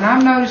department.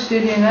 I've noticed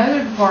it in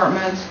other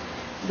departments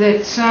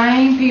that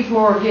same people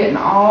are getting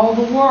all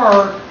the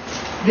work.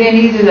 Then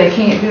either they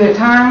can't do it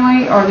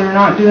timely or they're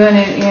not doing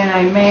it in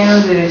a manner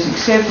that is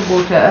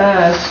acceptable to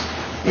us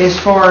as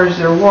far as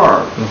their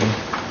work.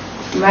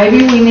 Maybe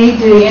we need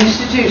to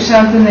institute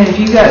something that if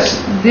you got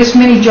this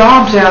many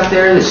jobs out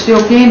there that's still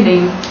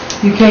pending,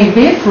 you can't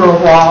bid for a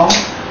while,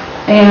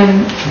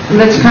 and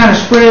let's kind of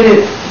spread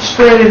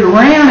it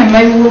around, and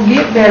maybe we'll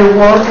get better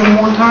work and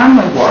more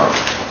timely work.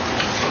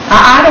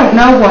 I don't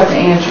know what the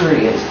answer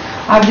is.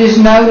 I've just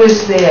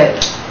noticed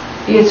that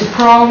it's a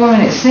problem,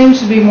 and it seems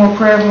to be more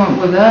prevalent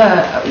with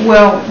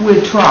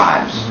with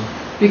tribes,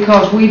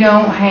 because we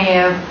don't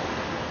have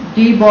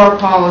debar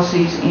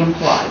policies in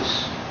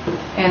place,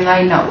 and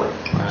they know it.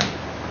 Right.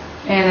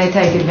 And they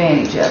take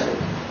advantage of it.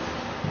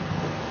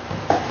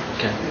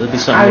 Okay, that'll be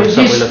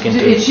something we look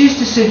into. It's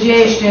just a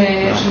suggestion,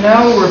 and it's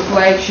no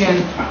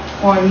reflection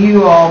on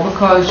you all,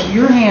 because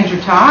your hands are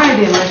tied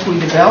unless we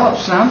develop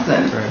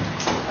something.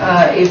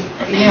 Right. If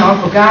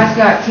a guy's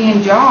got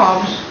 10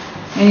 jobs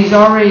and he's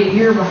already a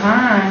year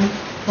behind,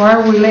 why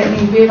are we letting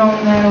him bid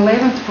on that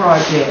 11th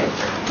project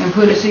and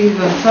put us even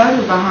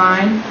further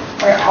behind?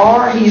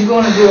 Or he's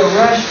going to do a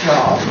rush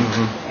job,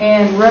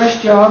 and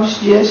rush jobs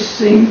just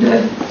seem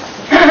to,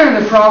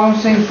 the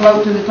problems seem to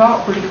float to the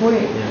top pretty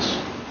quick. Yes.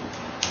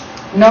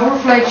 No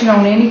reflection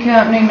on any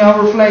company,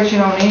 no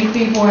reflection on any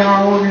people in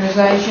our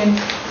organization.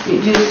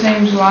 It just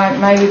seems like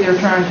maybe they're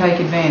trying to take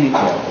advantage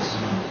of us.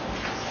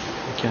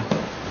 Okay.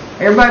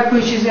 Everybody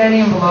pushes that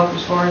envelope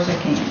as far as they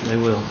can. They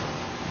will.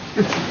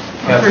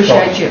 I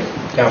appreciate you.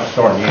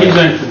 Councilor Thornton, He's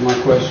answered my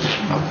question.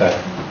 Okay.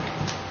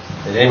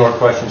 Is there any more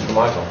questions for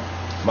Michael?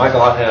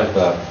 Michael, I have,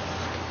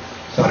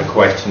 it's not a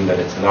question, but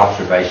it's an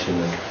observation.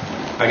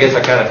 And I guess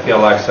I kind of feel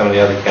like some of the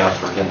other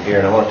councilors in here,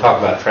 and I want to talk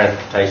about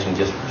transportation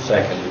just for a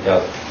second,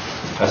 because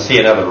I see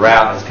another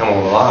route that's come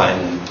on the line.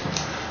 And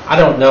I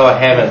don't know, I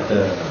haven't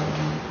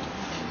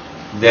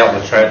dealt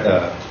with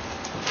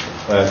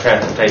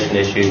transportation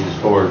issues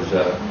as far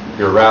as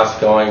your routes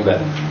going,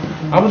 but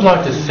I would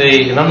like to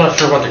see, and I'm not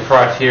sure what the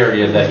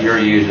criteria that you're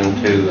using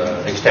to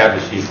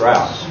establish these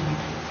routes.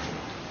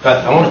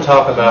 But I want to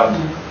talk about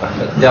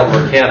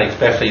Delaware County,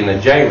 especially in the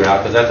J route,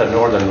 because that's a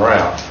northern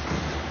route.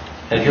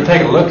 And if you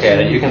take a look at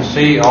it, you can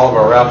see all of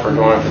our routes are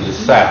going to the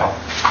south,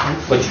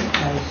 which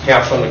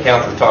some of the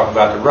councilors talk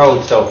about the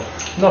road, so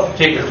I'm not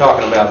particularly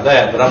talking about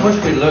that, but I wish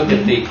we'd look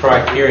at the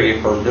criteria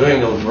for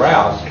doing those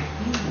routes.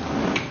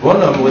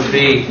 One of them would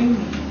be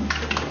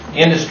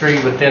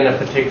industry within a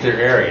particular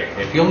area.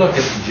 If you look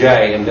at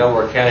J in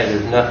Delaware County,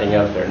 there's nothing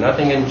up there.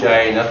 Nothing in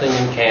J, nothing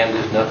in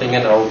Kansas, nothing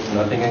in Oaks,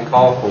 nothing in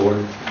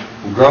Colford.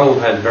 Grove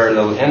has very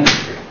little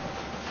industry.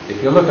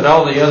 If you look at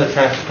all the other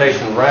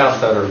transportation routes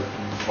that are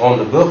on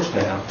the books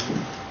now,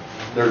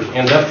 there's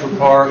industrial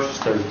parks,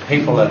 there's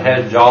people that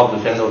had jobs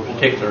within those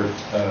particular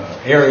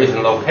areas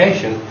and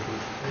locations,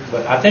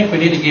 But I think we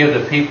need to give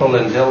the people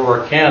in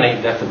Delaware County,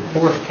 that's the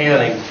poorest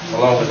county,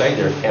 along with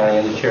Adair County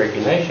and the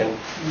Cherokee Nation,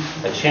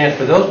 a chance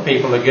for those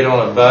people to get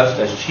on a bus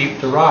that's cheap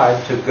to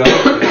ride to go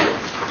to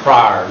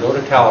Pryor, go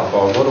to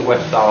Tahlequah, go to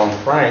West Allen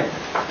Frank.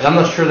 And I'm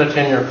not sure that's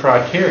in your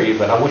criteria,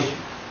 but I wish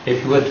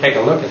if you would take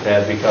a look at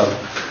that, because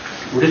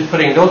we're just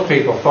putting those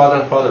people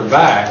further and further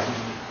back,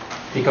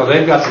 because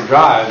they've got to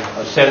drive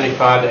a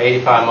 75 to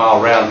 85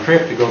 mile round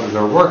trip to go to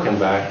their work and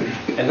back.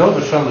 And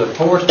those are some of the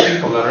poorest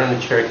people that are in the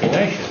Cherokee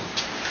Nation.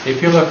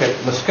 If you look at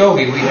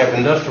Muskogee, we have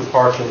industrial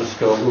parks in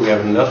Muskogee, we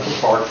have industrial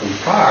parks in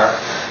Pryor,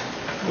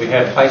 we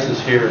have places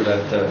here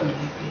that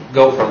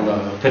go from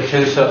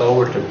Catoosa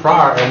over to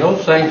Pryor, and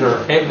those things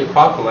are heavily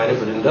populated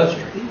with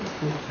industry.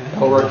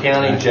 Delaware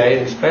County, Jay,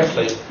 and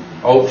especially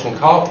Oaks and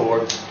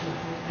Colford,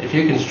 if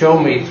you can show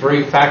me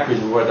 3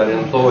 factories where that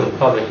employ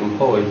public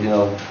employees, you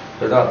know,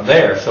 they're not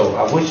there. So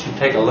I wish you'd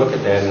take a look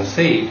at that and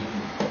see,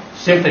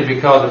 simply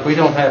because if we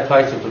don't have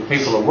places for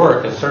people to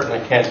work, they certainly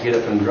can't get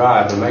up and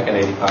drive and make an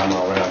 85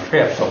 mile round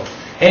trip. So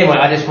anyway,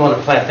 I just want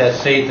to plant that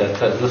seed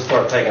that let's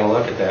start taking a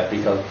look at that,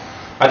 because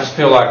I just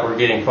feel like we're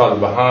getting further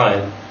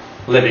behind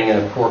living in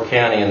a poor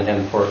county, and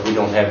of course we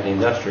don't have any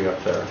industry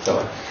up there.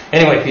 So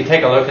anyway, if you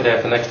take a look at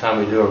that the next time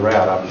we do a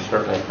route, I would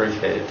certainly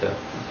appreciate it.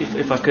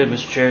 If I could,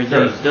 Mr. Chair,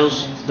 Sure.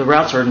 the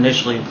routes are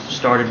initially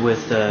started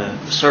with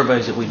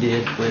surveys that we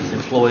did with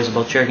employees of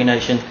both Cherokee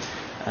Nation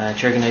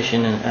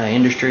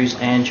Industries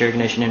and Cherokee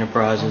Nation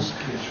Enterprises.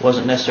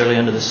 Wasn't necessarily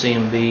under the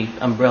CMB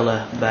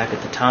umbrella back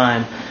at the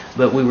time,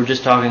 but we were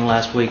just talking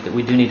last week that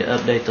we do need to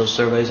update those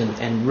surveys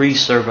and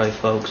re-survey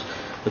folks.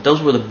 But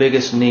those were the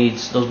biggest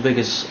needs, those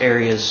biggest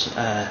areas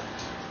that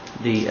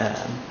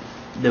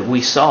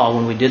we saw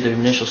when we did the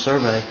initial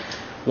survey.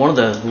 One of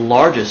the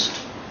largest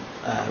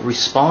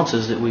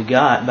responses that we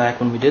got back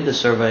when we did the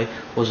survey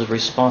was the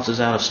responses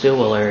out of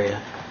Stillwell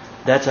area.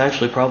 That's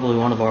actually probably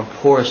one of our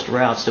poorest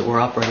routes that we're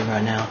operating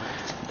right now.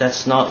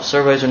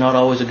 Surveys are not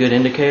always a good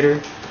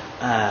indicator.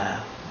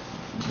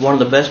 One of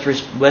the best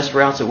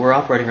routes that we're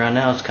operating right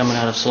now is coming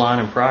out of Saline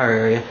and Pryor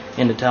area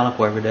into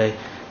Tahlequah every day.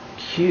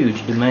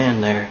 Huge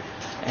demand there,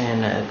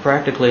 and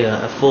practically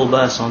a full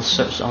bus on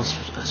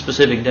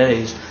specific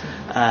days.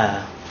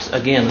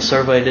 Again, the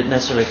survey didn't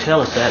necessarily tell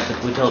us that,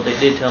 but they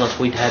did tell us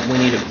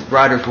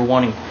riders were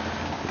wanting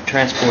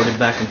transported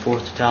back and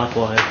forth to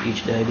Tahlequah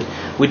each day. But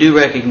we do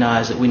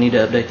recognize that we need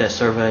to update that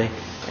survey.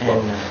 And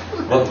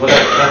well,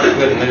 that's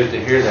good news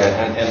to hear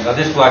that. And I'd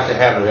just like to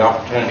have the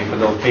opportunity for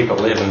those people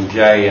that live in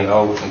Jay and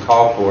Oaks and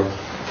Colford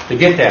to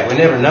get that. We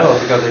never know,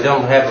 because they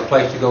don't have a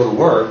place to go to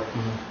work,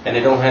 and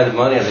they don't have the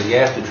money or the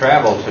gas to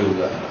travel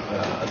to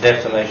a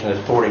destination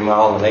that's 40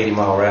 mile and 80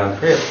 mile round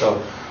trip.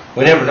 So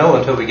we never know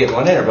until we get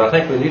one in there. But I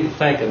think we need to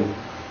think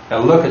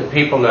and look at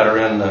people that are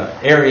in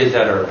areas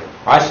that are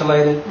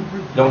isolated,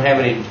 don't have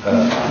any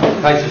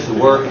places to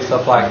work and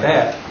stuff like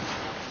that.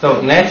 So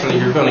naturally,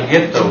 you're going to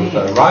get those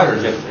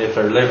riders if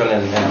they're living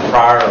in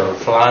Pryor or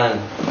Saline,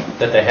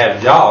 that they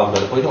have jobs.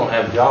 But if we don't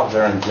have jobs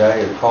there in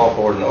Jay or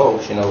Colford and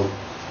Oaks, you know,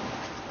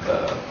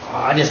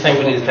 I just think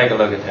we need to take a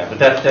look at that. But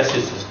that's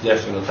just a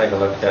suggestion, to take a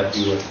look at that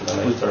for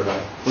the next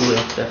survey. we will,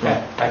 definitely.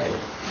 Okay, thank you.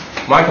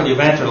 Michael, you've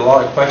answered a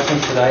lot of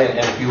questions today, and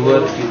if you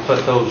would, if you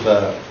put those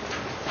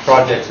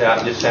projects out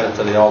and just send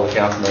them to all the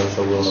council members,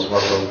 so we'll know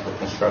what roads for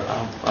construction.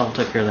 I'll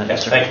take care of that.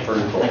 Yes, Yes, sir. thank you for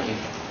your report. Thank you.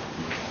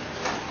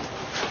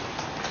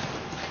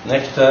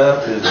 Next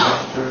up is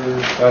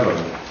Mr.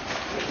 Sutherland.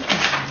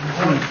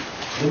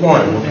 Good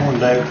morning. Good morning,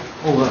 David.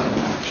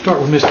 I'll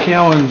start with Ms.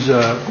 Cowan's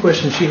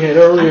question she had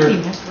earlier. I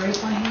didn't have to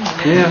raise my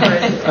hand.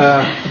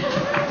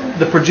 Yeah.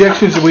 The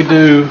projections that we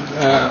do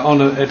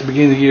at the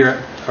beginning of the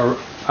year are,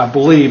 I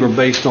believe, are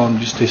based on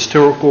just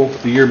historical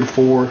the year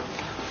before.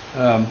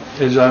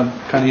 As I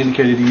kind of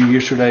indicated to you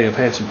yesterday, I've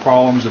had some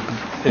problems at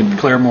the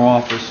Claremore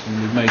office,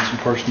 and we've made some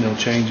personnel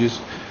changes,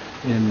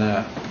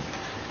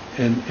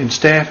 and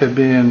staff have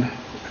been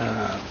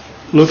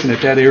looking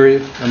at that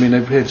area. I mean,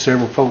 they've had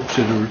several folks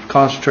that are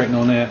concentrating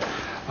on that.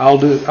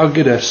 I'll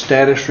get a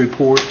status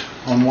report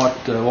on what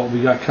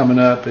we got coming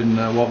up and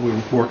what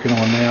we're working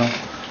on now,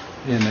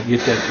 and get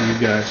that to you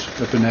guys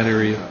up in that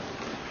area.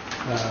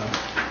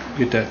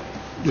 Get that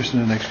just in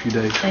the next few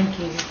days. Thank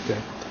you. Okay.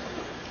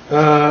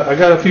 I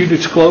got a few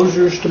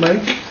disclosures to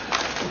make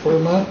for the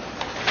month.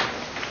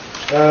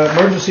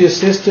 Emergency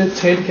assistance,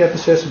 handicap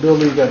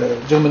accessibility. We've got a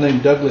gentleman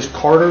named Douglas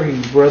Carter.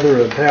 He's brother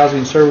of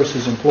Housing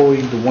Services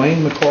employee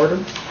Dwayne McCarter.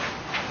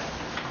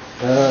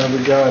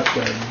 We got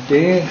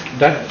Dania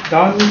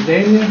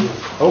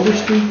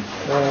Oberste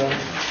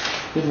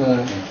in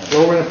a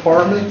low-rent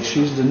apartment.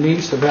 She's the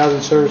niece of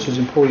Housing Services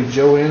employee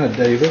Joanna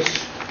Davis.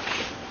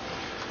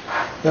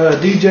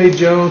 DJ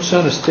Jones,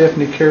 son of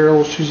Stephanie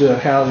Carroll, she's a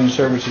Housing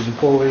Services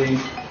employee,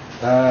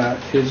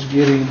 is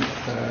getting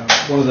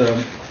one of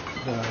the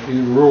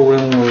either rural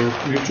rental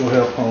or mutual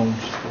help homes,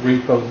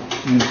 repo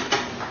unit.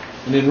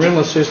 And then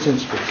rental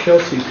assistance for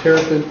Kelsey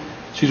Terrapin.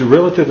 She's a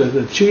relative of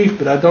the chief,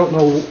 but I don't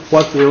know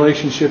what the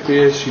relationship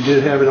is. She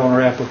did have it on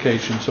her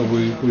application, so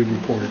we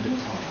reported it.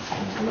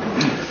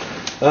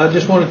 I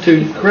just wanted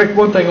to correct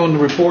one thing on the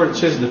report. It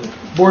says the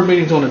board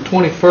meeting's on the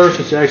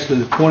 21st. It's actually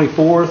the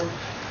 24th.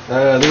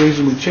 The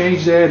reason we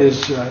changed that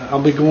is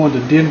I'll be going to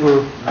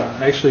Denver,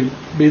 actually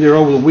be there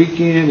over the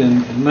weekend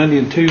and Monday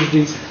and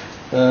Tuesday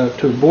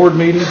to a board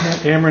meeting,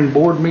 Ameren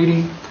board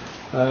meeting.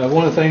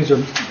 One of the things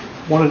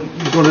we're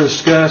going to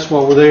discuss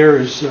while we're there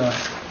is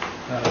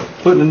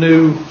putting a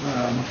new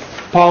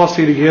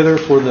policy together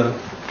for the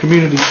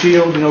community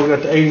shield. You know, we've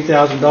got the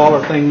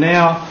 $80,000 thing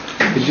now.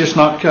 It's just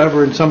not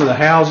covering some of the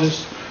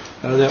houses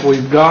that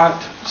we've got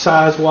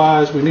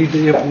size-wise. We need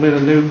to implement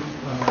a new,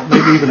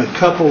 maybe even a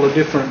couple of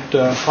different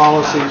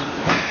policies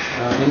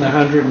in the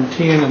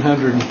 $110,000 and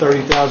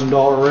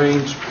 $130,000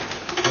 range.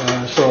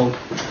 So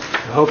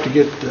I hope to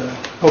get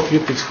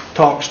this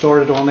talk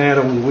started on that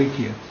over the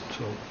weekend.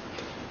 So,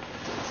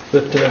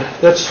 but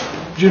that's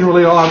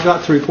generally all I've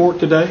got to report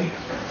today.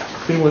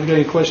 If anyone's got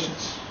any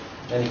questions?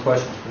 Any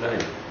questions for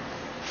David?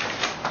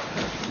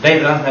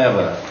 David, I have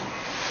a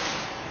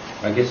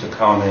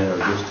comment or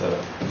just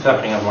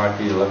something I'd like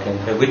you to look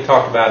into. We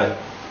talked about it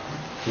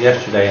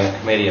yesterday in the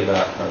committee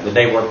about the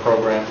day work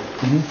program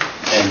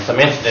and some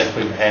incidents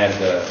we've had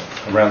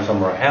around some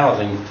of our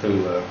housing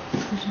to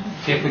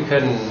see if we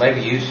couldn't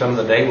maybe use some of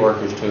the day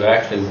workers to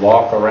actually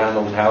walk around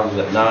those houses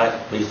at night,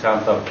 at least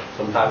some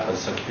type of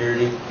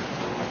security,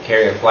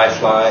 carry a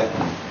flashlight,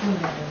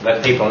 and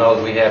let people know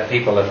that we have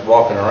people that's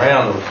walking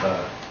around those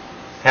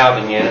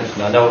housing units.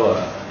 And I know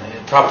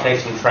it probably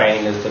takes some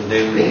training as to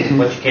do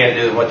what you can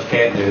do and what you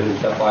can't do and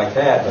stuff like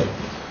that, but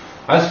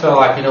I just felt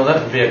like,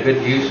 that would be a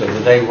good use of the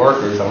day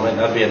workers. I mean,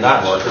 that'd be a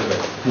night worker,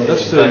 but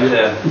that's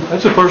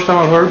the first time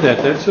I've heard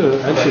that. That's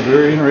a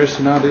very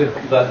interesting idea.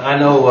 But I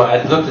know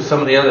I looked at some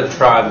of the other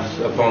tribes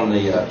up on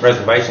the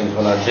reservations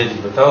when I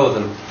visited with those,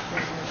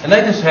 and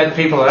they just had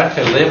people that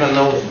actually live in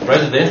those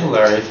residential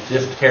areas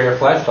just carry a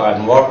flashlight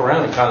and walk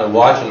around and kind of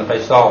watch. And if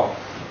they saw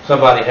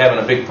somebody having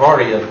a big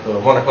party at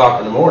 1 o'clock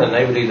in the morning,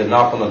 they would either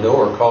knock on the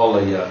door or call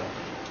the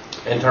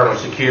internal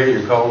security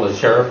or call the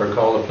sheriff or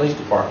call the police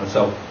department.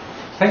 So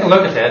take a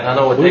look at that, and I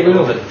know it would take a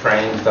little bit of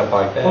training and stuff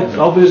like that.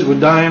 I'll visit with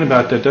Diane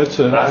about that. That's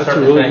a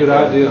really good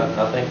idea.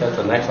 I think that's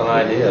an excellent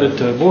idea.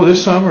 But, boy,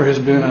 this summer has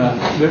been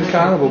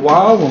kind of a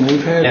wild one.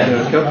 We've had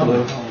a couple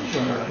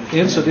of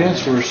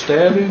incidents for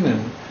stabbing,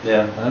 and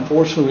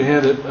unfortunately we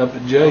had it up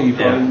at Jay. You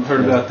probably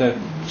heard about that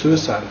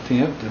suicide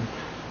attempt. And,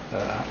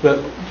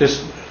 but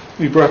just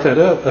you brought that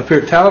up here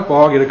at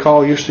Tahlequah. I get a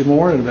call yesterday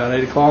morning about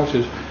 8 o'clock.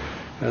 Says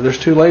there's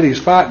two ladies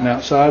fighting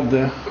outside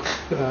the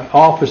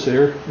office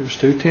there. There's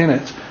two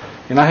tenants.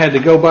 And I had to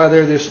go by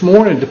there this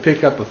morning to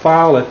pick up a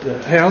file at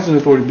the Housing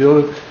Authority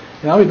building.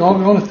 And I'll be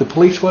doggone if the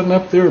police wasn't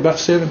up there about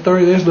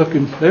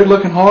 7:30. They're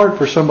looking hard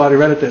for somebody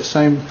right at that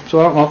same.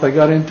 So I don't know if they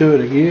got into it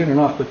again or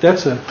not. But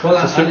that's a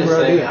super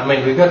idea. I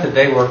mean, we've got the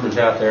day workers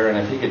out there, and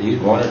if you could use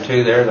one or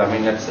two there, I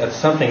mean, that's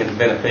something that's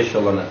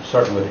beneficial, and it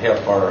certainly would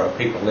help our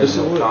people living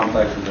in those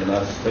complexes and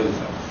us too.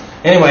 So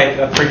anyway,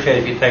 I appreciate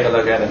it if you take a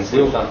look at it and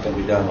see if something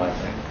can be done like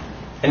that.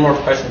 Any more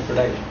questions for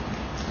David?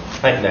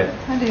 Thank you,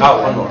 David.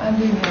 One more. I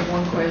do have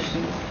one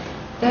question.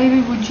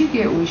 David, would you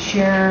get with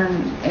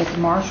Sharon at the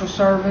Marshal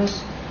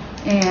Service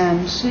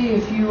and see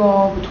if you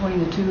all,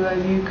 between the two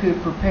of you, could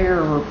prepare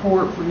a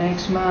report for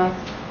next month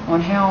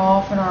on how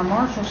often our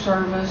Marshal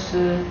Service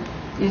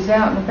is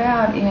out and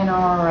about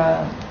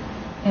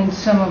in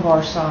some of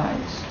our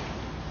sites?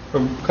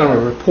 Kind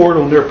of a report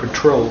on their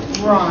patrol.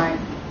 Right.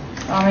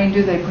 I mean,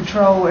 do they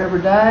patrol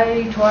every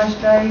day, twice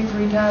a day,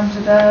 3 times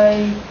a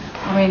day?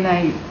 I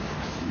mean,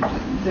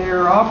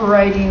 they're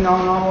operating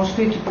on almost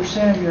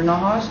 50% of your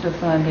NAHASTA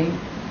funding.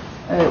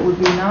 It would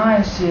be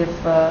nice if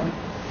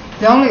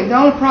the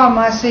only problem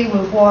I see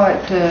with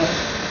what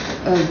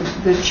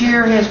the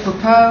chair has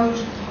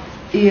proposed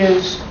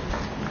is,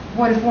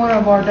 what if one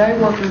of our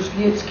day workers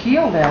gets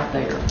killed out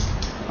there?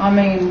 I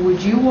mean,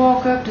 would you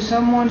walk up to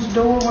someone's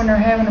door when they're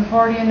having a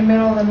party in the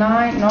middle of the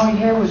night and all you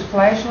have was a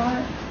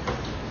flashlight?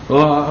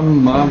 Well,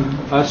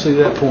 I see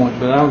that point,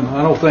 but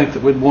I don't think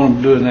that we'd want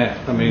them doing that.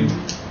 I mean,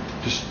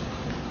 just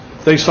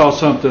if they saw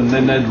something,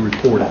 then they'd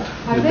report it.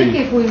 I think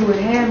if we would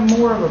have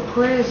more of a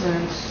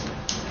presence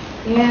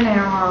in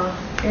our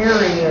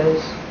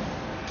areas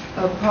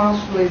of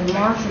possibly the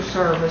Marshal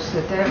Service,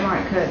 that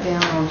might cut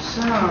down on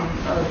some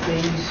of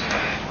these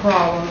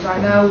problems. I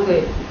know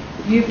that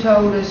you've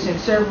told us in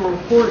several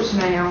reports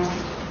now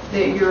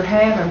that you're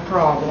having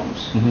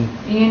problems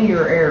in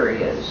your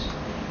areas.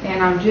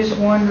 And I'm just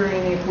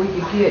wondering if we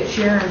could get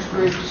Sharon's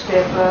group to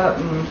step up.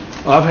 And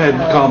I've had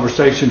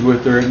conversations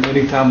with her, and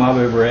any time I've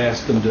ever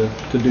asked them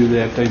to do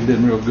that, they've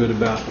been real good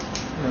about it.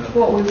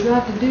 What we've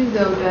got to do,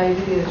 though,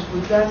 David, is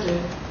we've got to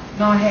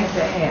not have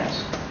to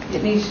ask.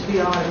 It needs to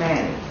be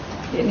automatic.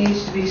 It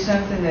needs to be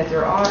something that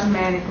they're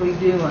automatically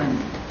doing.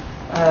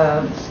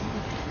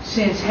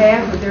 Since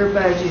half of their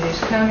budget is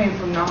coming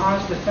from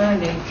NAHASTA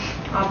funding,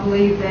 I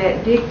believe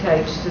that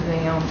dictates to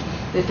them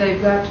that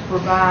they've got to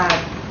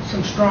provide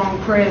some strong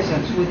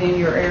presence within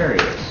your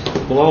areas.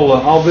 Well,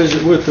 I'll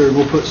visit with her and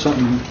we'll put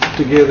something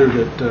together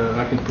that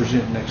I can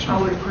present next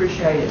month. I would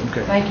appreciate it.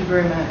 Okay. Thank you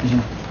very much.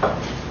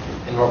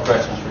 Any more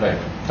questions for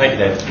David? Thank you,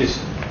 David. Yes.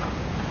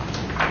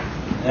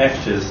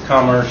 Next is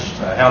Commerce,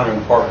 Housing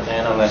Department,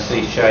 and I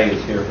see Shay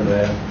is here for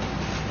that.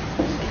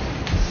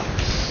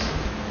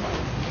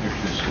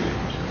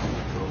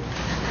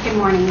 Good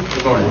morning.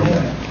 Good morning.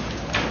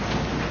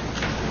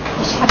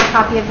 You should have a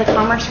copy of the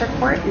Commerce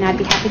report, and I'd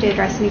be happy to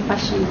address any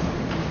questions.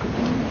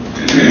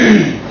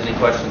 Any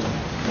questions?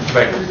 Mr.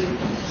 Baker?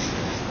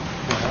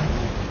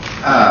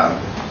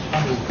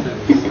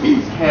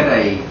 Had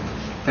a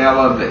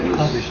fellow that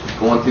was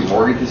going through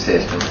mortgage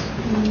assistance,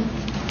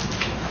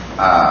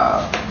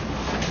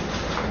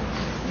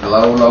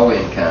 low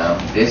income,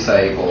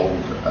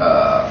 disabled,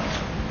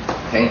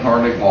 can't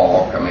hardly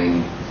walk. I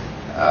mean,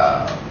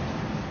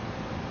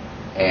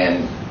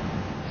 and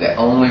the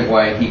only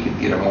way he could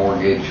get a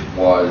mortgage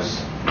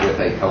was with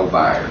a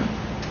co-buyer,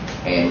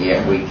 and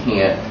yet we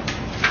can't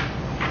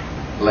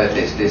let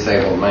this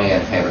disabled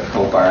man have a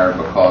co-buyer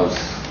because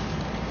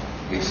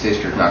his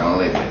sister's not going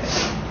to live with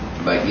him.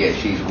 But yet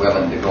she's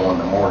willing to go on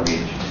the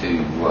mortgage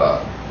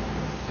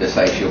to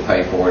say she'll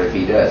pay for it if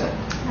he doesn't.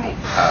 Right.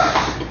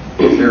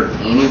 Is there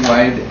any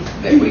way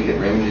that we could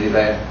remedy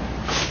that?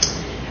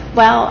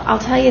 Well, I'll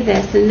tell you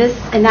this. In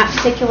that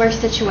particular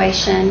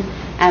situation,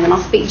 and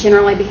I'll speak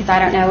generally because I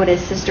don't know what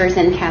his sister's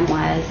income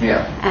was.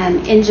 Yeah.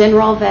 In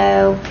general,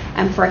 though,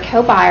 for a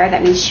co-buyer,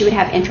 that means she would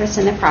have interest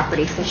in the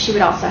property, so she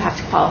would also have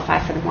to qualify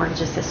for the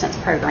mortgage assistance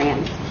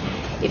program.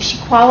 If she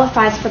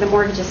qualifies for the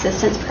mortgage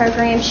assistance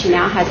program, she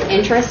now has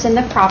interest in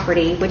the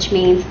property, which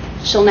means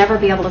she'll never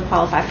be able to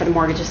qualify for the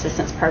mortgage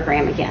assistance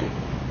program again.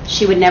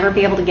 She would never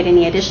be able to get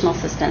any additional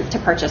assistance to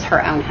purchase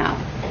her own home.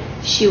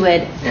 She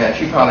would... Yeah,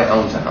 she probably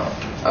owns a home.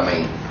 I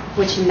mean...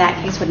 Which in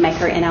that case would make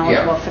her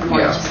ineligible for the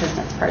mortgage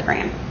assistance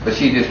program. But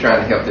she's just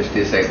trying to help this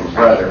disabled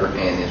brother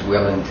and is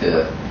willing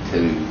to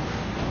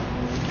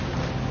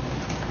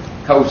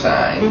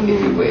co-sign,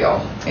 if you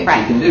will, and she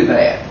can do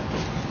that.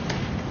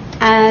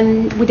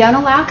 We don't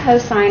allow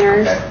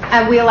co-signers.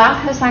 Okay. We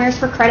allow co-signers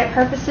for credit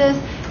purposes,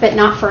 but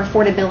not for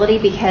affordability,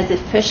 because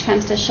if push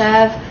comes to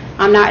shove,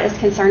 I'm not as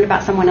concerned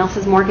about someone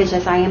else's mortgage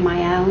as I am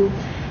my own.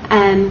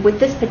 With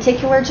this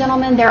particular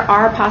gentleman, there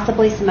are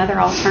possibly some other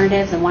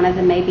alternatives, and one of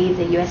them may be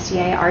the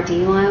USDA RD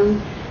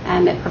loan.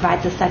 It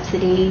provides a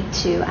subsidy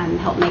to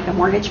help make a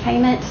mortgage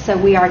payment. So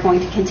we are going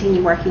to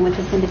continue working with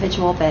this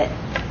individual, but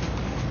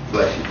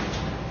Bless you.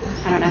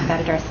 I don't know if that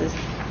addresses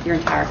your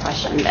entire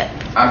question. But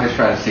I'm just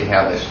trying to see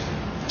how this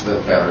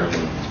little fella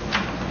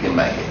can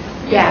make it.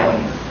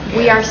 Yeah,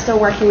 we are still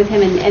working with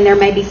him, and there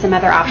may be some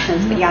other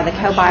options, but yeah, the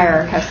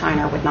co-buyer or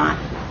co-signer would not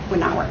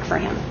work for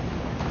him.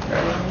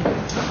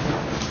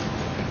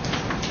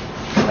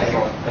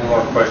 Any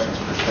more questions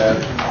for Chad?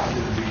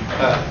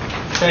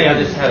 Shay, I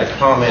just had a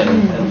comment,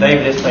 and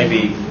David, this may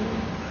be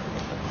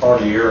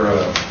part of your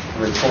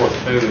report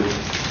too.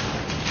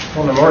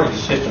 On the mortgage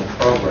assistance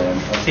program,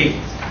 I see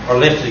our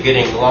list is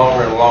getting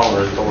longer and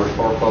longer as far as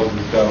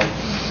foreclosures go.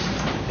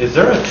 Is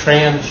there a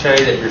trend,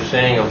 Shay, that you're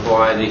seeing of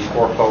why these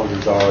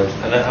foreclosures are?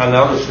 And I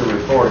noticed your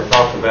report, it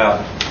talked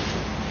about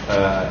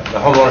the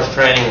homeowners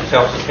training and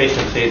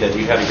self-sufficiency, that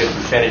you have a good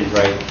percentage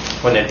rate.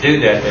 When they do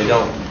that, they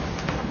don't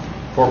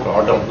foreclose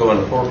or don't go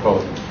into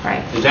foreclosure.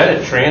 Right. Is that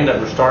a trend that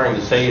we're starting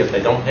to see if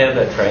they don't have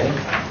that training?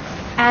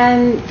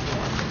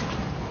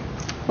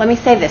 Let me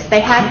say this.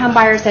 They had home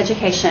buyers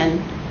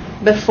education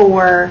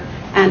before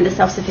the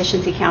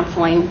self-sufficiency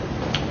counseling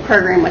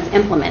program was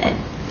implemented.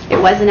 It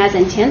wasn't as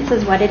intense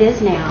as what it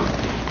is now.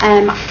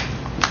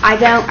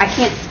 I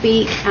can't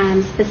speak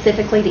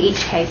specifically to each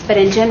case, but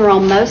in general,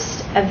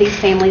 most of these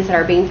families that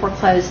are being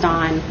foreclosed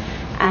on,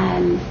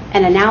 an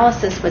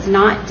analysis was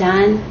not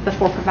done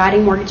before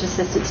providing mortgage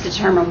assistance to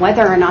determine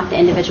whether or not the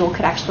individual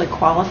could actually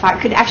qualify,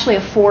 could actually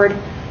afford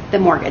the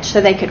mortgage.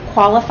 So they could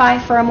qualify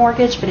for a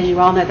mortgage, but as you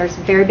all know, there's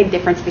a very big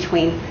difference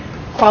between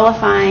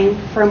qualifying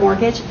for a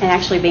mortgage and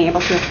actually being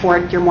able to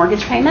afford your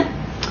mortgage payment.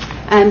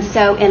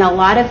 So in a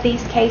lot of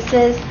these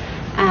cases,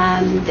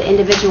 the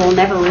individual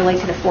never really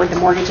could afford the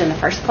mortgage in the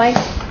first place.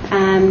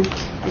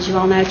 As you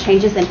all know,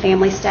 changes in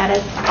family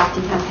status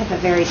oftentimes have a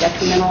very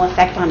detrimental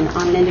effect on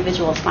an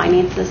individual's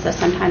finances, so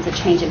sometimes a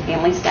change in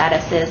family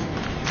status is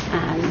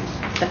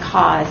the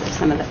cause of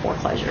some of the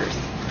foreclosures.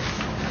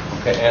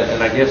 Okay,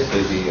 and I guess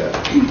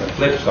the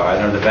flip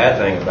side, or the bad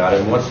thing about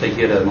it, once they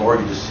get a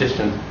mortgage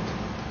assistant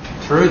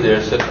through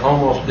this, it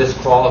almost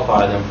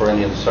disqualifies them for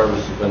any of the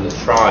services when they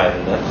try it.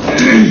 And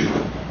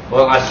that's,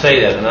 well, I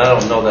say that, and I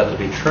don't know that to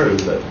be true,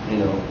 but, you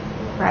know.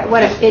 Right.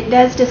 What if it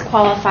does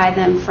disqualify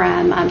them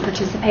from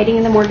participating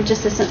in the mortgage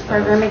assistance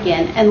program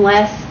again,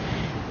 unless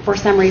for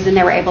some reason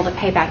they were able to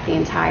pay back the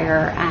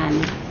entire,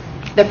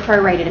 the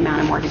prorated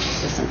amount of mortgage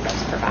assistance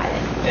that's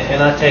provided.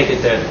 And I take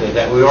it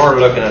that we are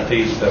looking at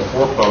these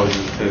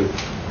foreclosures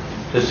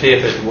to see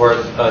if it's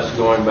worth us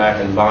going back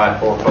and buy a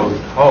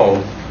foreclosed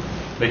home,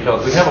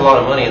 because we have a lot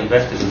of money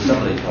invested in some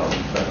of these homes.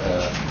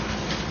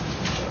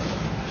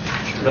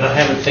 But I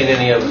haven't seen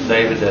any of it,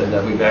 David,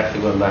 that we've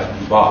actually went back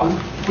and bought.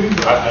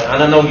 I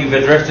don't know, you've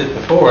addressed it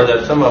before,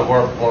 that some of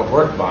them weren't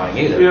worth buying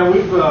either. Yeah,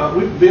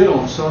 we've bid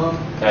on some.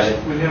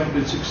 We haven't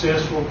been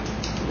successful.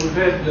 We've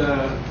had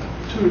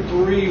 2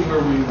 or 3 where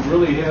we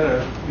really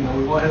had we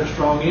had a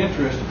strong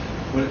interest.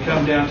 when it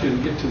come down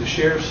to get to the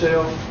sheriff's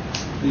cell,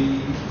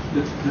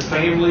 the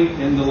family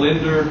and the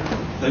lender,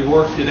 they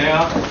worked it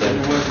out, and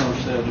there was no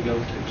sale to go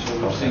to, so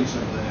we've seen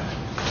some of that.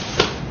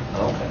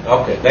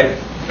 Okay, David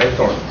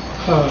Thornton.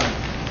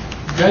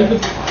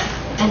 David,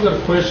 I've got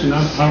a question. I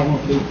don't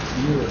want to be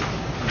your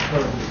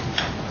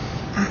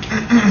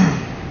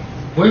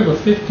We have a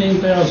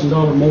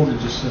 $15,000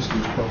 mortgage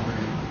assistance program.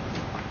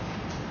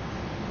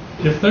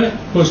 If that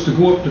was to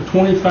go up to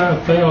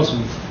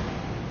 $25,000,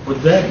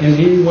 would that in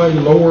any way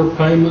lower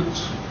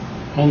payments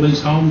on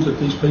these homes that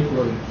these people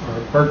are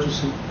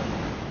purchasing?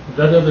 Would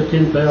that other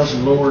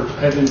 $10,000 lower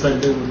have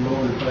anything to do with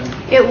lowering the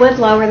payments? It would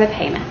lower the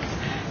payments.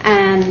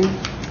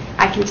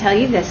 I can tell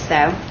you this,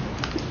 though,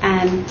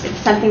 it's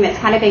something that's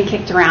kind of been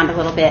kicked around a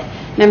little bit.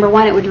 Number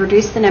one, it would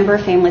reduce the number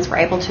of families we're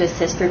able to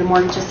assist through the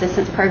mortgage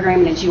assistance program,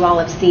 and as you all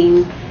have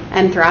seen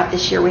throughout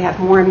this year, we have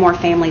more and more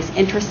families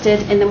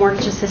interested in the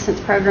mortgage assistance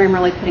program,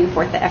 really putting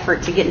forth the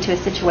effort to get into a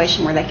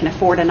situation where they can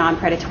afford a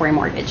non-predatory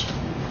mortgage.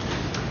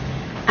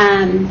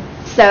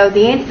 So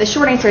the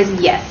short answer is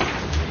yes,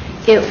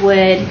 it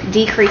would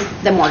decrease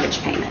the mortgage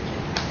payment.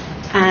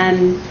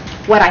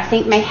 What I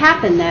think may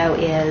happen, though,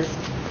 is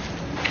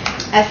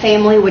a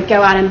family would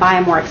go out and buy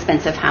a more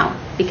expensive home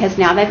because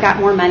now they've got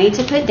more money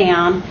to put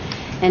down,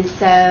 and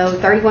so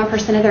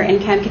 31% of their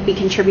income could be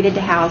contributed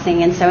to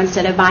housing, and so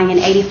instead of buying an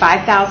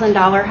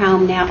 $85,000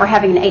 home now or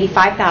having an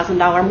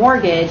 $85,000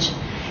 mortgage,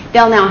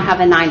 they'll now have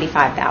a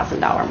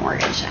 $95,000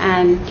 mortgage,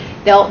 and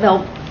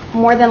they'll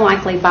more than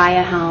likely buy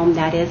a home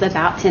that is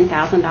about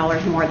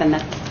 $10,000 more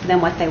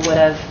than what they would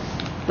have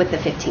with the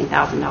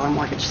 $15,000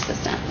 mortgage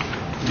assistance.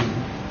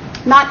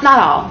 Not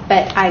all,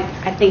 but I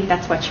think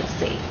that's what you'll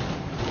see.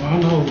 Well,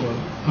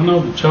 I know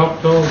the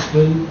Choctaws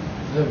do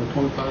have a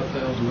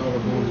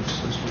 $25,000 mortgage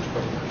assistance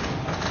program,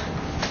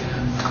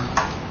 and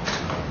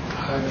I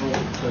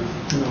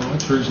don't,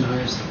 that's the reason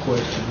I asked the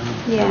question. I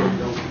didn't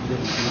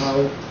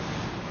know.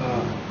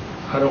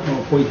 I don't know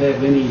if we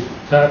have any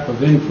type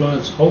of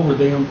influence over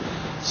them,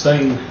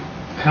 saying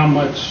how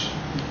much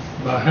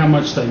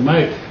they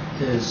make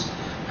is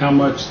how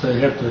much they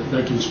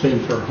can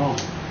spend for a home.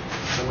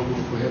 I don't know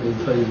if we have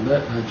anything of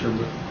that nature,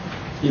 but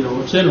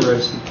it's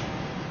interesting.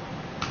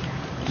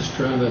 Just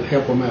trying to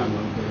help them out a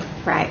little bit.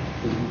 Right.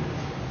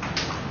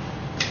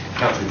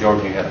 Councilor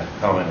Jordan, you had a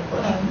comment or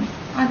question?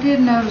 I did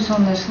notice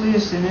on this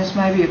list, and this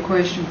may be a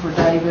question for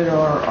David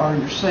or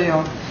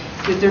yourself,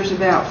 that there's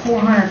about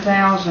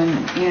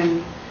 $400,000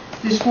 in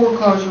this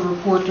foreclosure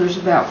report. There's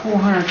about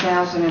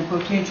 $400,000 in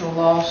potential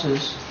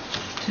losses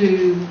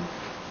to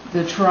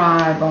the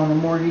tribe on the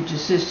mortgage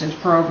assistance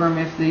program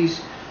if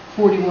these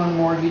 41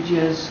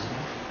 mortgages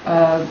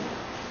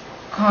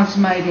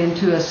consummate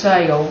into a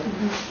sale,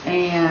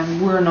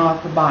 and we're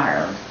not the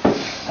buyer,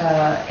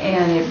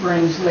 and it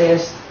brings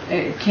less.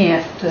 It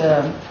can't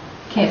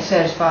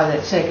satisfy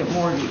that second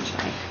mortgage.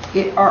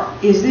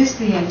 Is this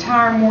the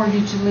entire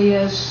mortgage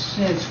list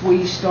since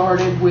we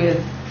started with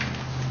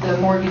the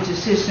mortgage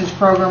assistance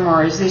program,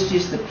 or is this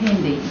just the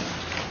pending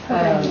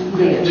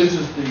list? This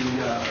is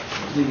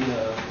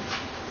the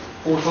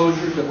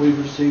foreclosures that we've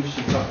received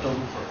since October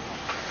 1st.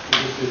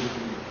 This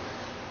fiscal year.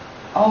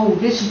 Oh,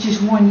 this is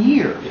just 1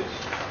 year? Yes.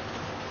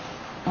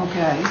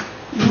 Okay.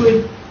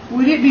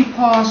 Would it be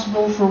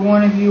possible for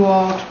one of you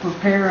all to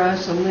prepare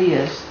us a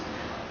list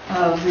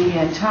of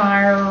the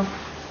entire,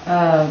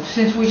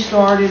 since we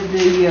started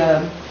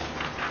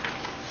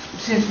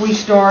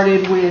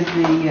with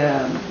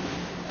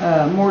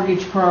the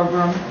mortgage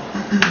program,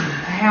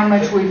 how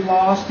much we've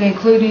lost,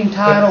 including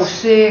Title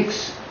VI,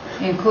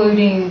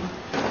 including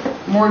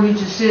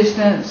mortgage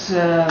assistance?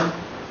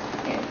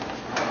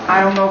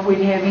 I don't know if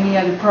we'd have any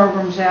other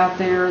programs out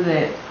there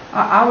that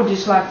I would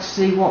just like to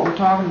see what we're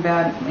talking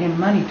about in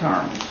money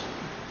terms.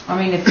 I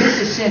mean, if this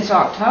is since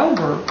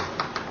October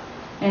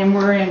and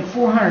we're in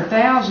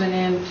 $400,000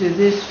 into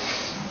this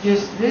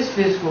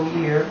fiscal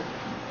year,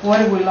 what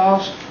have we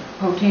lost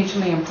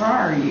potentially in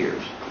prior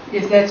years,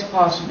 if that's a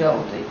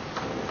possibility?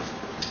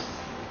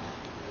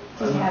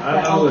 Do you have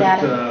I the old know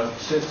data? that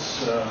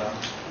since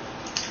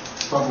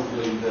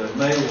probably the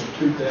May of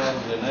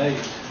 2008,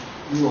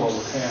 you all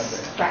would have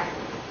that. Right.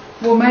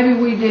 Well, maybe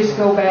we just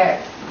go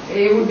back.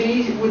 It would be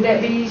easy. Would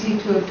that be easy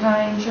to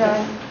obtain,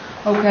 Shay?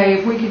 Okay,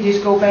 if we could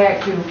just go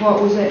back to,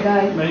 what was that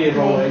date? May of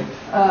 08.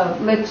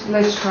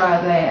 Let's try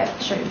that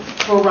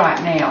for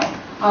right now.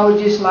 I would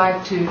just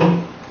like to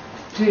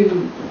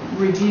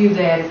review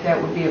that if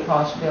that would be a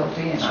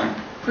possibility, and I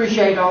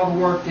appreciate all the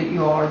work that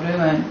you all are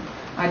doing.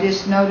 I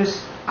just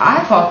noticed,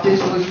 I thought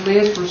this was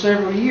list for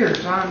several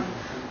years.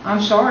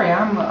 I'm sorry,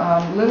 I'm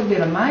a little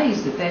bit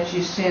amazed that that's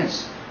just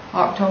since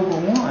October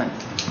 1.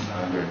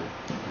 I agree.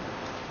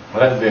 Well,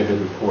 that'd be a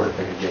good report if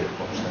they could get it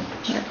for us.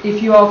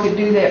 If you all could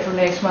do that for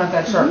next month,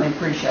 I'd certainly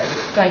appreciate it.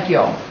 Thank you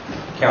all.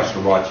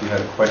 Councilor Watts, you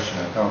had a question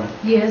or a comment?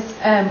 Yes.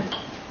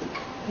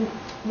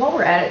 While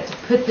we're at it, to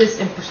put this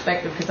in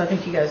perspective, because I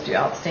think you guys do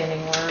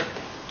outstanding work,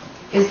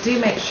 is do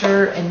make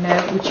sure and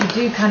note, which you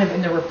do kind of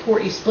in the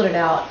report, you split it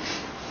out,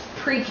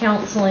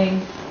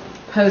 pre-counseling,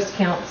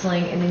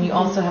 post-counseling, and then you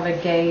also have a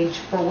gauge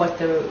for what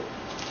the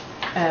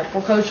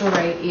foreclosure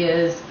rate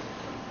is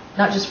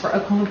not just for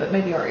Oklahoma, but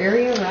maybe our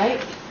area,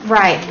 right?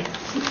 Right.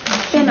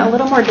 It's been a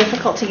little more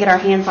difficult to get our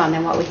hands on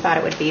than what we thought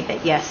it would be,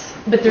 but yes.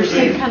 But there's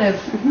some kind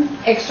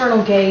of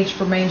external gauge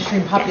for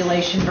mainstream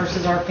population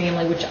versus our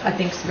family, which I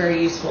think is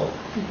very useful.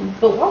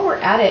 But while we're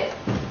at it,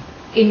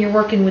 and you're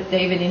working with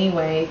David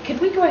anyway,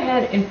 could we go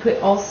ahead and put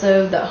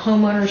also the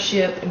home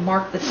ownership and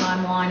mark the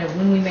timeline of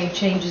when we made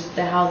changes to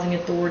the housing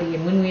authority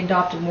and when we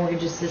adopted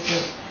mortgage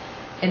assistance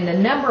and the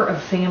number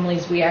of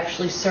families we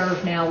actually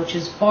serve now, which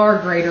is far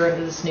greater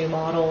under this new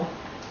model,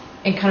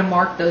 and kind of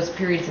mark those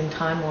periods and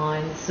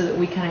timelines so that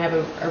we kind of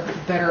have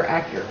a better,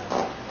 accurate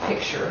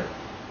picture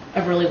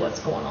of really what's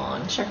going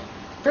on. Sure.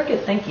 Very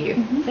good. Thank you.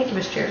 Thank you,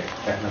 Mr. Chair.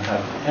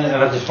 And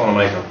I just want to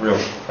make a real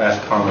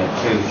fast comment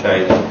too,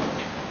 Shay,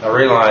 that I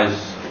realize,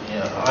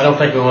 I don't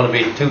think we want to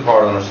be too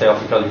hard on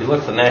ourselves because if you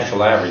look at the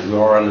national average, we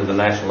are under the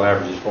national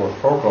average as far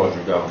as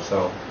foreclosure goes.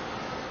 So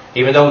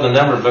even though the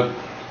numbers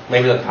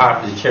maybe look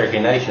high for the Cherokee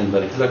Nation,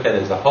 but if you look at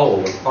it as a whole,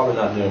 we're probably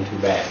not doing too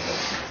bad.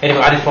 But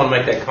anyway, I just want to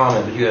make that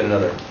comment, but you had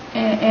another.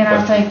 And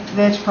I think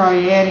that's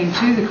probably adding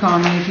to the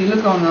comment. If you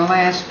look on the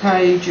last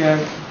page of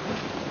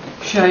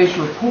Shay's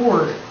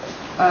report,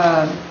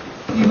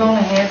 you've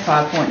only had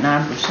 5.9%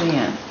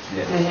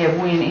 that have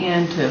went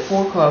into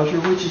foreclosure,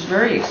 which is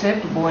very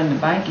acceptable in the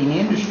banking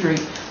industry,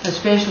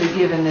 especially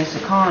given this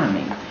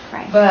economy.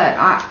 Right. But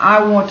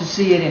I want to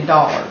see it in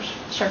dollars.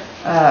 Sure.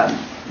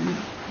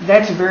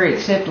 That's a very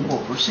acceptable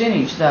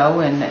percentage, though,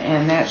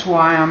 and that's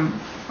why I'm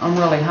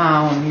really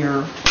high on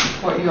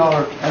what you all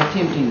are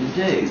attempting to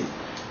do.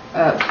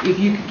 If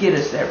you could get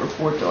us that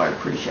report, though, I'd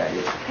appreciate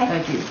it. Okay.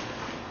 Thank you.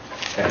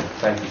 Okay,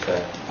 thank you,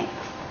 sir.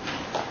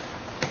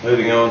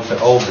 Moving on to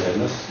old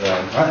business.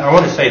 I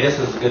want to say this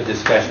is a good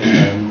discussion,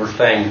 and we're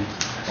staying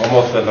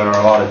almost within our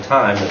allotted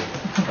time,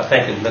 but I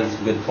think there's been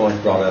some good points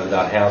brought up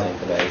about housing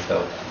today.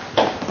 So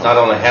not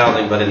only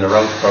housing, but in the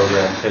roads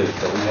program, too.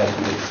 So we've had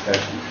some good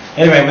discussion.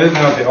 Anyway, moving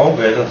on to old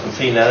business, I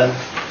see none.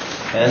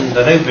 And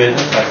the new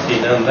business, I see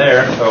none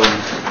there. So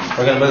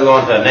we're going to move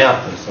on to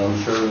announcements.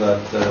 I'm sure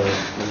that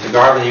Mr.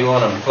 Garvin, you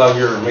want to plug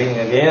your meeting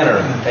again,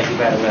 or take you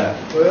back to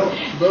that? Well,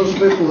 those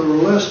people that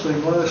were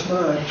listening last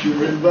night, you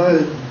were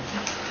invited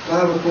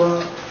 5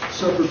 o'clock,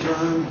 supper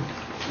time,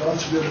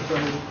 lots of good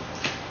food.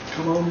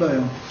 Come on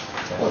down.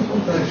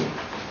 Thank you.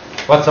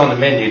 What's on the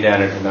menu down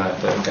there tonight,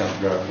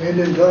 Councilor Garvin?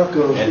 Indian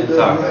tacos, Indian it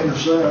doesn't rain tacos.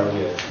 us out.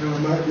 Very good. And we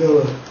might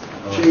go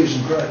to cheese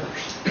and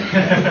crackers.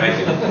 Thank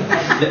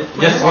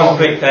you. Just one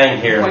quick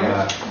thing here.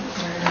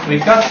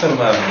 We've got some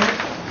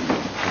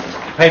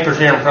papers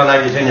here in front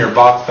of you, it's in your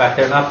box back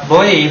there, and I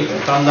believe,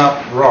 if I'm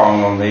not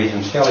wrong on these,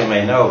 and Shelley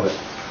may know, but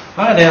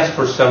I'd ask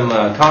for some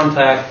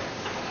contact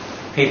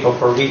people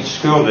for each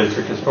school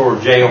district as far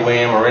as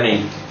JOM or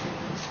any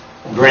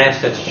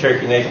grants that the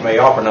Cherokee Nation may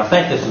offer, and I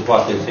think this is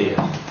what this is.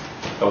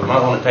 So we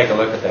might want to take a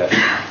look at that.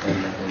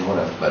 And one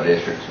of it's by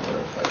districts and one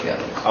of it's by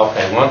counties.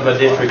 Okay, one by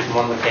districts and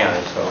one by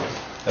counties, so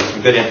that's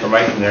some good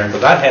information there,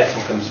 because I had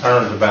some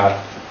concerns about,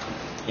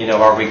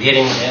 are we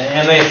getting,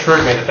 and they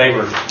assured me that they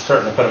were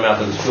certain to put them out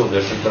to the school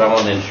district, but I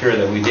wanted to ensure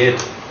that we did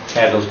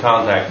have those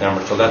contact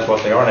numbers, so that's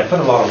what they are, and they put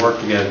a lot of work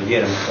together to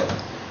get them, so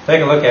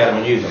take a look at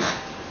them and use them.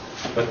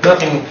 With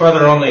nothing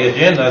further on the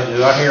agenda,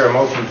 do I hear a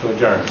motion to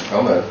adjourn?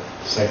 I'll move.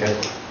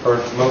 Second.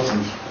 First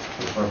motion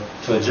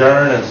to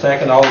adjourn, and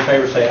second, all in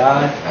favor say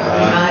aye.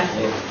 Aye.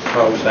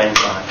 Opposed, same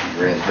sign.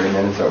 We're in 3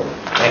 minutes over.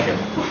 Thank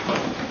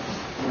you.